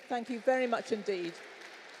panel. Thank you very much indeed.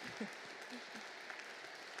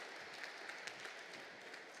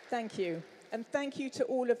 Thank you. And thank you to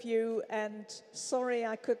all of you, and sorry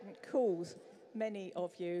I couldn't call many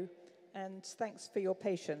of you, and thanks for your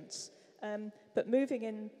patience. But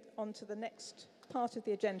moving on to the next part of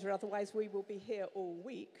the agenda, otherwise we will be here all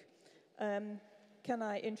week. Can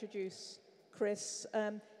I introduce Chris?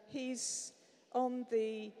 He's on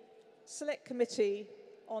the Select Committee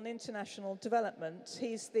on International Development.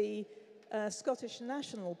 He's the Scottish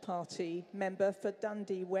National Party member for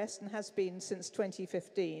Dundee West and has been since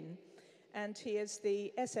 2015. And he is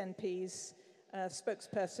the SNP's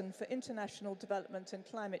spokesperson for international development and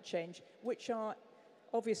climate change, which are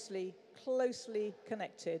obviously closely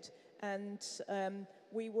connected. And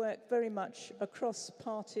we work very much across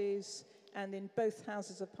parties and in both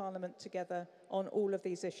houses of Parliament together on all of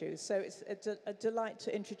these issues. So it's a delight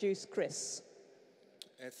to introduce Chris.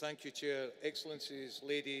 Thank you, Chair. Excellencies,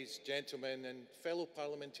 ladies, gentlemen, and fellow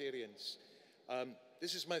parliamentarians.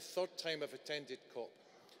 This is my third time I've attended COP,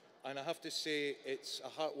 and I have to say it's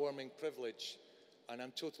a heartwarming privilege, and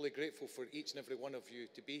I'm totally grateful for each and every one of you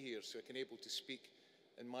to be here so I can able to speak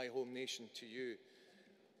in my home nation to you.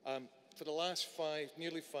 For the last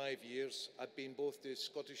nearly 5 years, I've been both the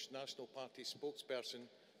Scottish National Party spokesperson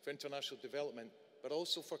for international development, but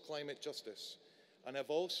also for climate justice. And I've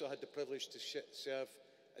also had the privilege to serve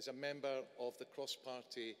as a member of the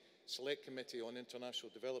cross-party Select Committee on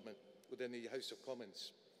International Development within the House of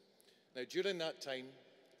Commons. Now, during that time,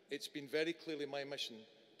 it's been very clearly my mission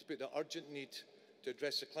to put the urgent need to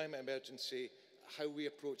address the climate emergency, how we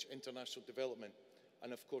approach international development,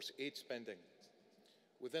 and of course, aid spending.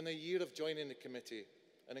 Within a year of joining the committee,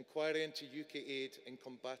 an inquiry into UK aid in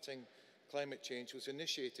combating climate change was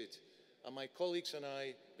initiated, and my colleagues and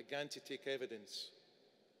I began to take evidence.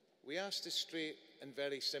 We asked a straight and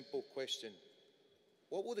very simple question.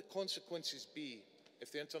 What will the consequences be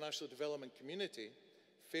if the international development community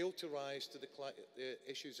failed to rise to the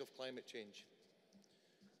issues of climate change?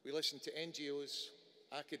 We listened to NGOs,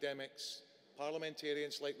 academics,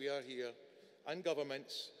 parliamentarians like we are here, and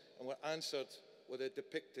governments, and were answered with a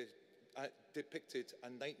depicted a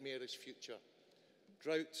nightmarish future.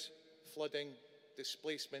 Drought, flooding,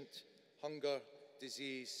 displacement, hunger,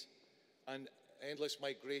 disease, and endless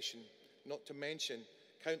migration, not to mention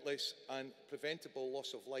countless and preventable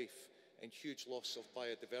loss of life and huge loss of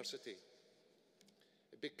biodiversity.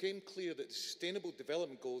 It became clear that the Sustainable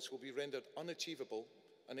Development Goals will be rendered unachievable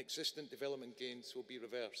and existent development gains will be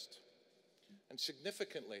reversed. And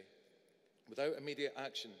significantly, without immediate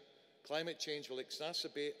action, climate change will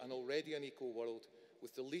exacerbate an already unequal world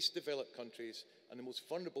with the least developed countries and the most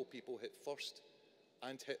vulnerable people hit first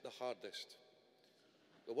and hit the hardest.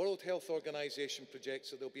 The World Health Organization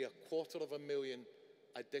projects that there will be 250,000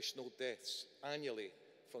 additional deaths annually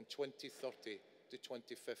from 2030 to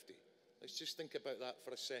 2050. Let's just think about that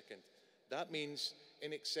for a second. That means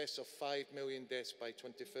in excess of 5 million deaths by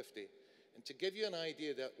 2050. And to give you an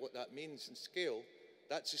idea of what that means in scale,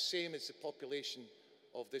 that's the same as the population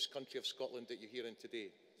of this country of Scotland that you're hearing today.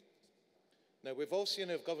 Now, we've all seen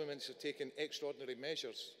how governments have taken extraordinary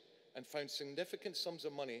measures and found significant sums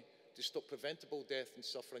of money to stop preventable death and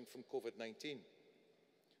suffering from COVID-19.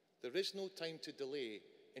 There is no time to delay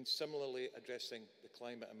in similarly addressing the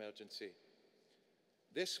climate emergency.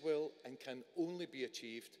 This will and can only be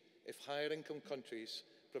achieved if higher income countries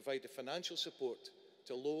provide the financial support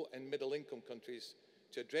to low and middle income countries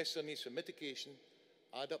to address their needs for mitigation,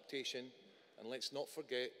 adaptation, and let's not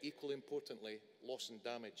forget, equally importantly, loss and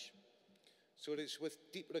damage. So it is with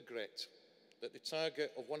deep regret that the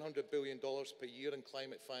target of $100 billion per year in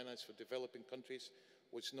climate finance for developing countries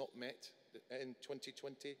was not met in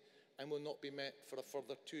 2020 and will not be met for a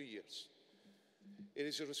further 2 years. It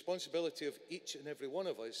is the responsibility of each and every one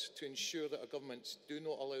of us to ensure that our governments do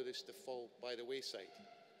not allow this to fall by the wayside.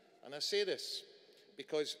 And I say this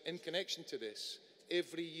because in connection to this,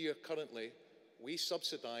 every year currently, we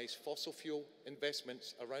subsidise fossil fuel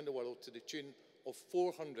investments around the world to the tune of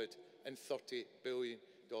 $430 billion.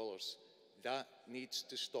 That needs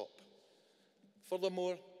to stop.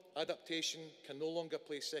 Furthermore, adaptation can no longer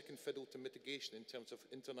play second fiddle to mitigation in terms of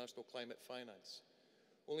international climate finance.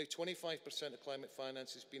 Only 25% of climate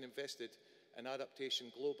finance has been invested in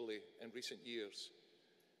adaptation globally in recent years.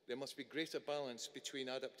 There must be greater balance between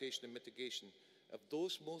adaptation and mitigation if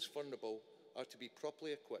those most vulnerable are to be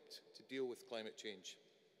properly equipped to deal with climate change.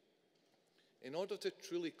 In order to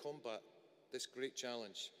truly combat this great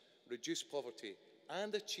challenge, reduce poverty,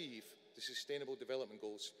 and achieve the Sustainable Development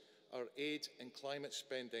Goals, our aid and climate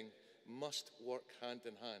spending must work hand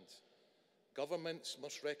in hand. Governments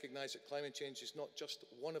must recognise that climate change is not just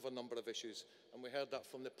one of a number of issues, and we heard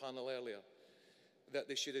that from the panel earlier, that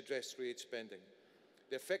they should address through aid spending.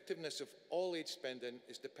 The effectiveness of all aid spending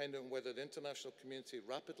is dependent on whether the international community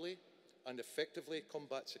rapidly and effectively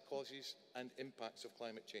combats the causes and impacts of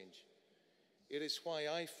climate change. It is why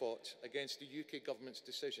I fought against the UK government's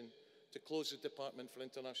decision to close the Department for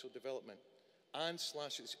International Development and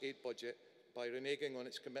slash its aid budget by reneging on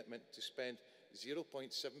its commitment to spend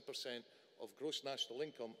 0.7% of gross national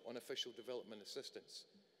income on official development assistance.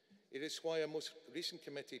 It is why a most recent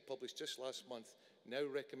committee published just last month now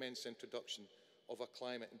recommends the introduction of a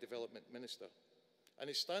climate and development minister. And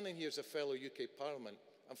in standing here as a fellow UK Parliament,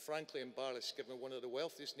 I'm frankly embarrassed, given one of the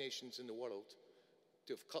wealthiest nations in the world,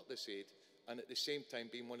 to have cut this aid and at the same time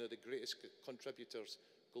being one of the greatest contributors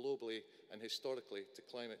globally and historically to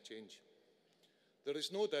climate change. There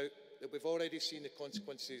is no doubt that we've already seen the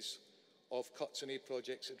consequences of cuts in aid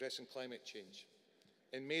projects addressing climate change.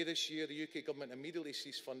 In May this year, the UK government immediately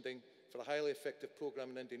ceased funding for a highly effective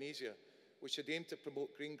programme in Indonesia, which had aimed to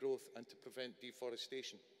promote green growth and to prevent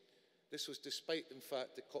deforestation. This was despite, in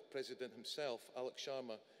fact, the COP president himself, Alex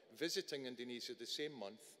Sharma, visiting Indonesia the same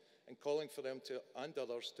month and calling for them and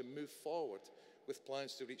others to move forward with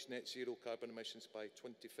plans to reach net zero carbon emissions by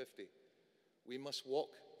 2050. We must walk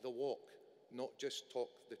the walk, not just talk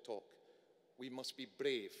the talk. We must be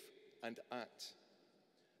brave and act.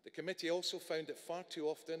 The committee also found that far too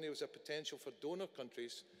often there was a potential for donor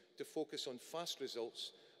countries to focus on fast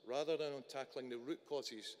results rather than on tackling the root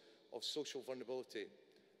causes of social vulnerability.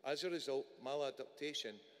 As a result,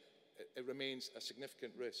 maladaptation remains a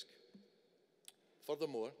significant risk.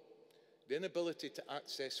 Furthermore, the inability to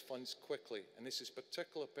access funds quickly, and this is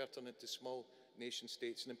particularly pertinent to small nation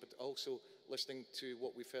states, and also listening to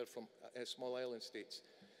what we've heard from small island states.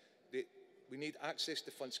 We need access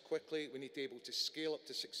to funds quickly, we need to be able to scale up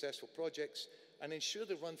to successful projects and ensure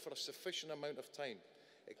they run for a sufficient amount of time.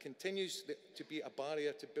 It continues to be a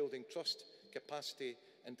barrier to building trust, capacity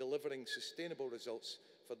and delivering sustainable results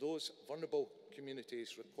for those vulnerable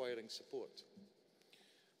communities requiring support.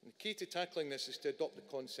 And the key to tackling this is to adopt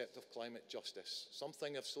the concept of climate justice,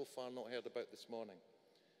 something I've so far not heard about this morning.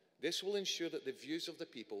 This will ensure that the views of the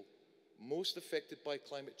people most affected by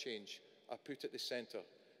climate change are put at the centre,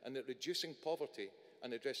 and that reducing poverty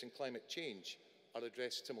and addressing climate change are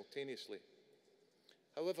addressed simultaneously.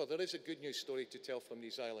 However, there is a good news story to tell from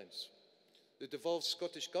these islands. The devolved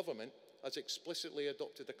Scottish Government has explicitly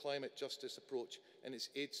adopted a climate justice approach in its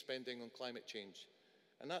aid spending on climate change.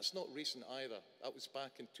 And that's not recent either. That was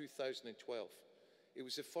back in 2012. It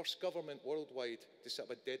was the first government worldwide to set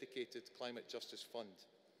up a dedicated climate justice fund.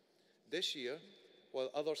 This year,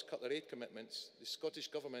 while others cut their aid commitments, the Scottish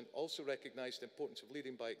Government also recognised the importance of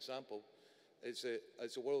leading by example as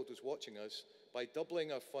the world was watching us by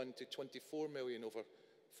doubling our fund to 24 million over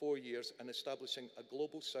 4 years and establishing a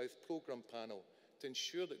Global South programme panel to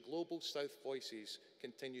ensure that Global South voices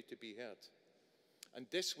continue to be heard. And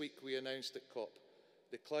this week we announced at COP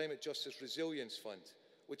the Climate Justice Resilience Fund,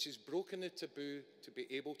 which has broken the taboo to be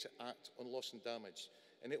able to act on loss and damage.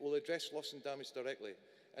 And it will address loss and damage directly.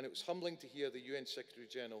 And it was humbling to hear the UN Secretary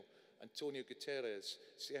General, Antonio Guterres,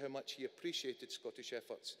 say how much he appreciated Scottish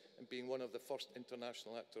efforts in being one of the first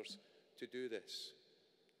international actors to do this.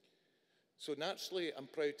 So naturally, I'm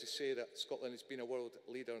proud to say that Scotland has been a world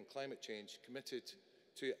leader in climate change, committed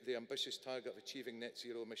to the ambitious target of achieving net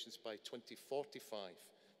zero emissions by 2045.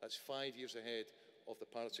 That's 5 years ahead of the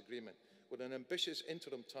Paris Agreement, with an ambitious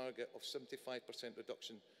interim target of 75%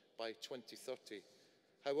 reduction by 2030.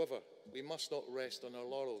 However, we must not rest on our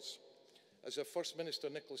laurels. As our First Minister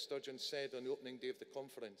Nicola Sturgeon said on the opening day of the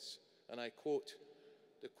conference, and I quote,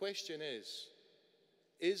 "The question is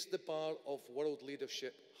the bar of world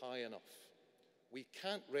leadership high enough? We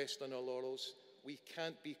can't rest on our laurels. We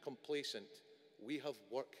can't be complacent. We have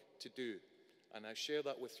work to do." And I share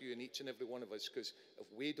that with you and each and every one of us, because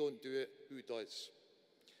if we don't do it, who does?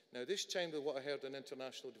 Now, this chimed with what I heard in the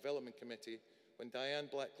International Development Committee when Diane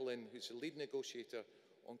Black-Lynn, who's the lead negotiator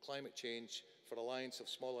on climate change for Alliance of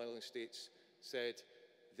Small Island States, said,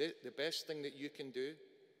 the best thing that you can do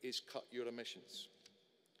is cut your emissions.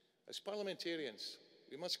 As parliamentarians,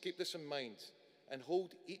 we must keep this in mind and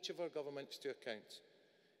hold each of our governments to account.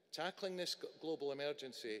 Tackling this global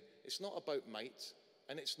emergency is not about might,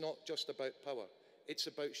 and it's not just about power. It's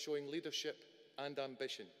about showing leadership and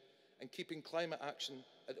ambition, and keeping climate action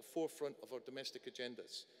at the forefront of our domestic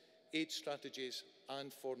agendas, aid strategies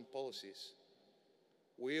and foreign policies.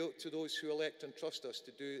 We owe it to those who elect and trust us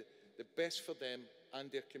to do the best for them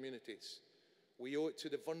and their communities. We owe it to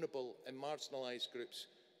the vulnerable and marginalised groups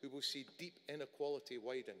who will see deep inequality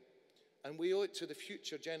widen. And we owe it to the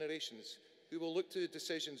future generations who will look to the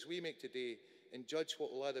decisions we make today and judge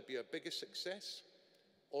what will either be our biggest success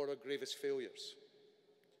or our gravest failures.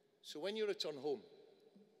 So when you return home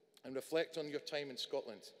and reflect on your time in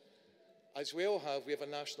Scotland, as we all have, we have a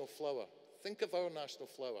national flower. Think of our national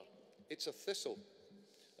flower. It's a thistle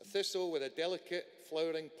with a delicate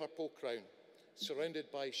flowering purple crown, surrounded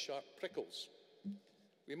by sharp prickles.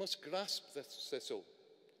 We must grasp this thistle,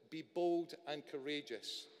 be bold and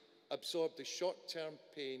courageous, absorb the short-term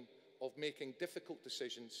pain of making difficult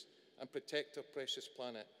decisions, and protect our precious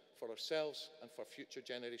planet for ourselves and for future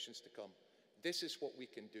generations to come. This is what we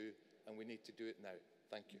can do, and we need to do it now.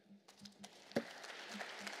 Thank you.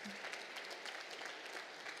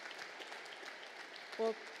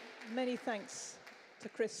 Well, many thanks to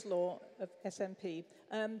Chris Law of SNP.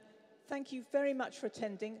 Thank you very much for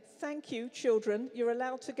attending. Thank you, children. You're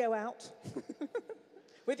allowed to go out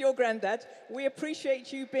with your granddad. We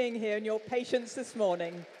appreciate you being here and your patience this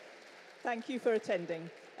morning. Thank you for attending.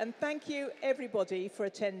 And thank you, everybody, for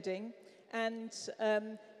attending. And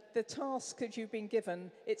the task that you've been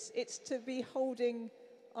given, it's to be holding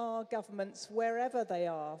our governments, wherever they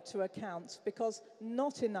are, to account, because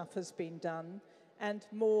not enough has been done, and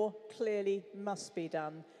more clearly must be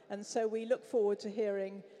done. And so we look forward to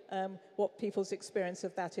hearing what people's experience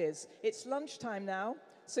of that is. It's lunchtime now,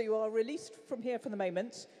 so you are released from here for the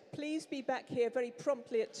moment. Please be back here very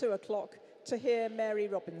promptly at 2 o'clock to hear Mary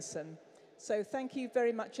Robinson. So thank you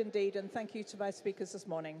very much indeed, and thank you to my speakers this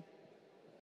morning.